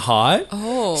piping hot.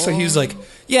 Oh. So he was like,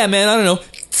 "Yeah, man, I don't know."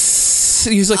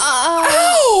 And he was like,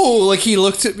 "Ow!" Like he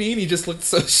looked at me and he just looked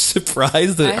so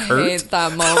surprised that I it hurt. hate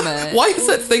that moment. Why is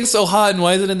that thing so hot, and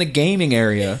why is it in the gaming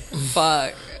area?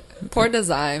 Fuck. Poor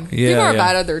design. Yeah, People are yeah.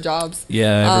 bad at their jobs.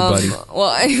 Yeah, everybody.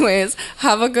 Well, anyways,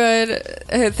 have a good.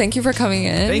 Thank you for coming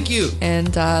in. Thank you.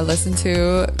 And listen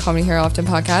to Comedy Here Often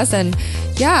podcast. And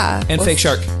yeah. And Fake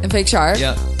Shark. And Fake Shark.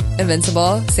 Yeah.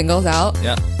 Invincible. Singles out.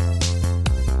 Yeah.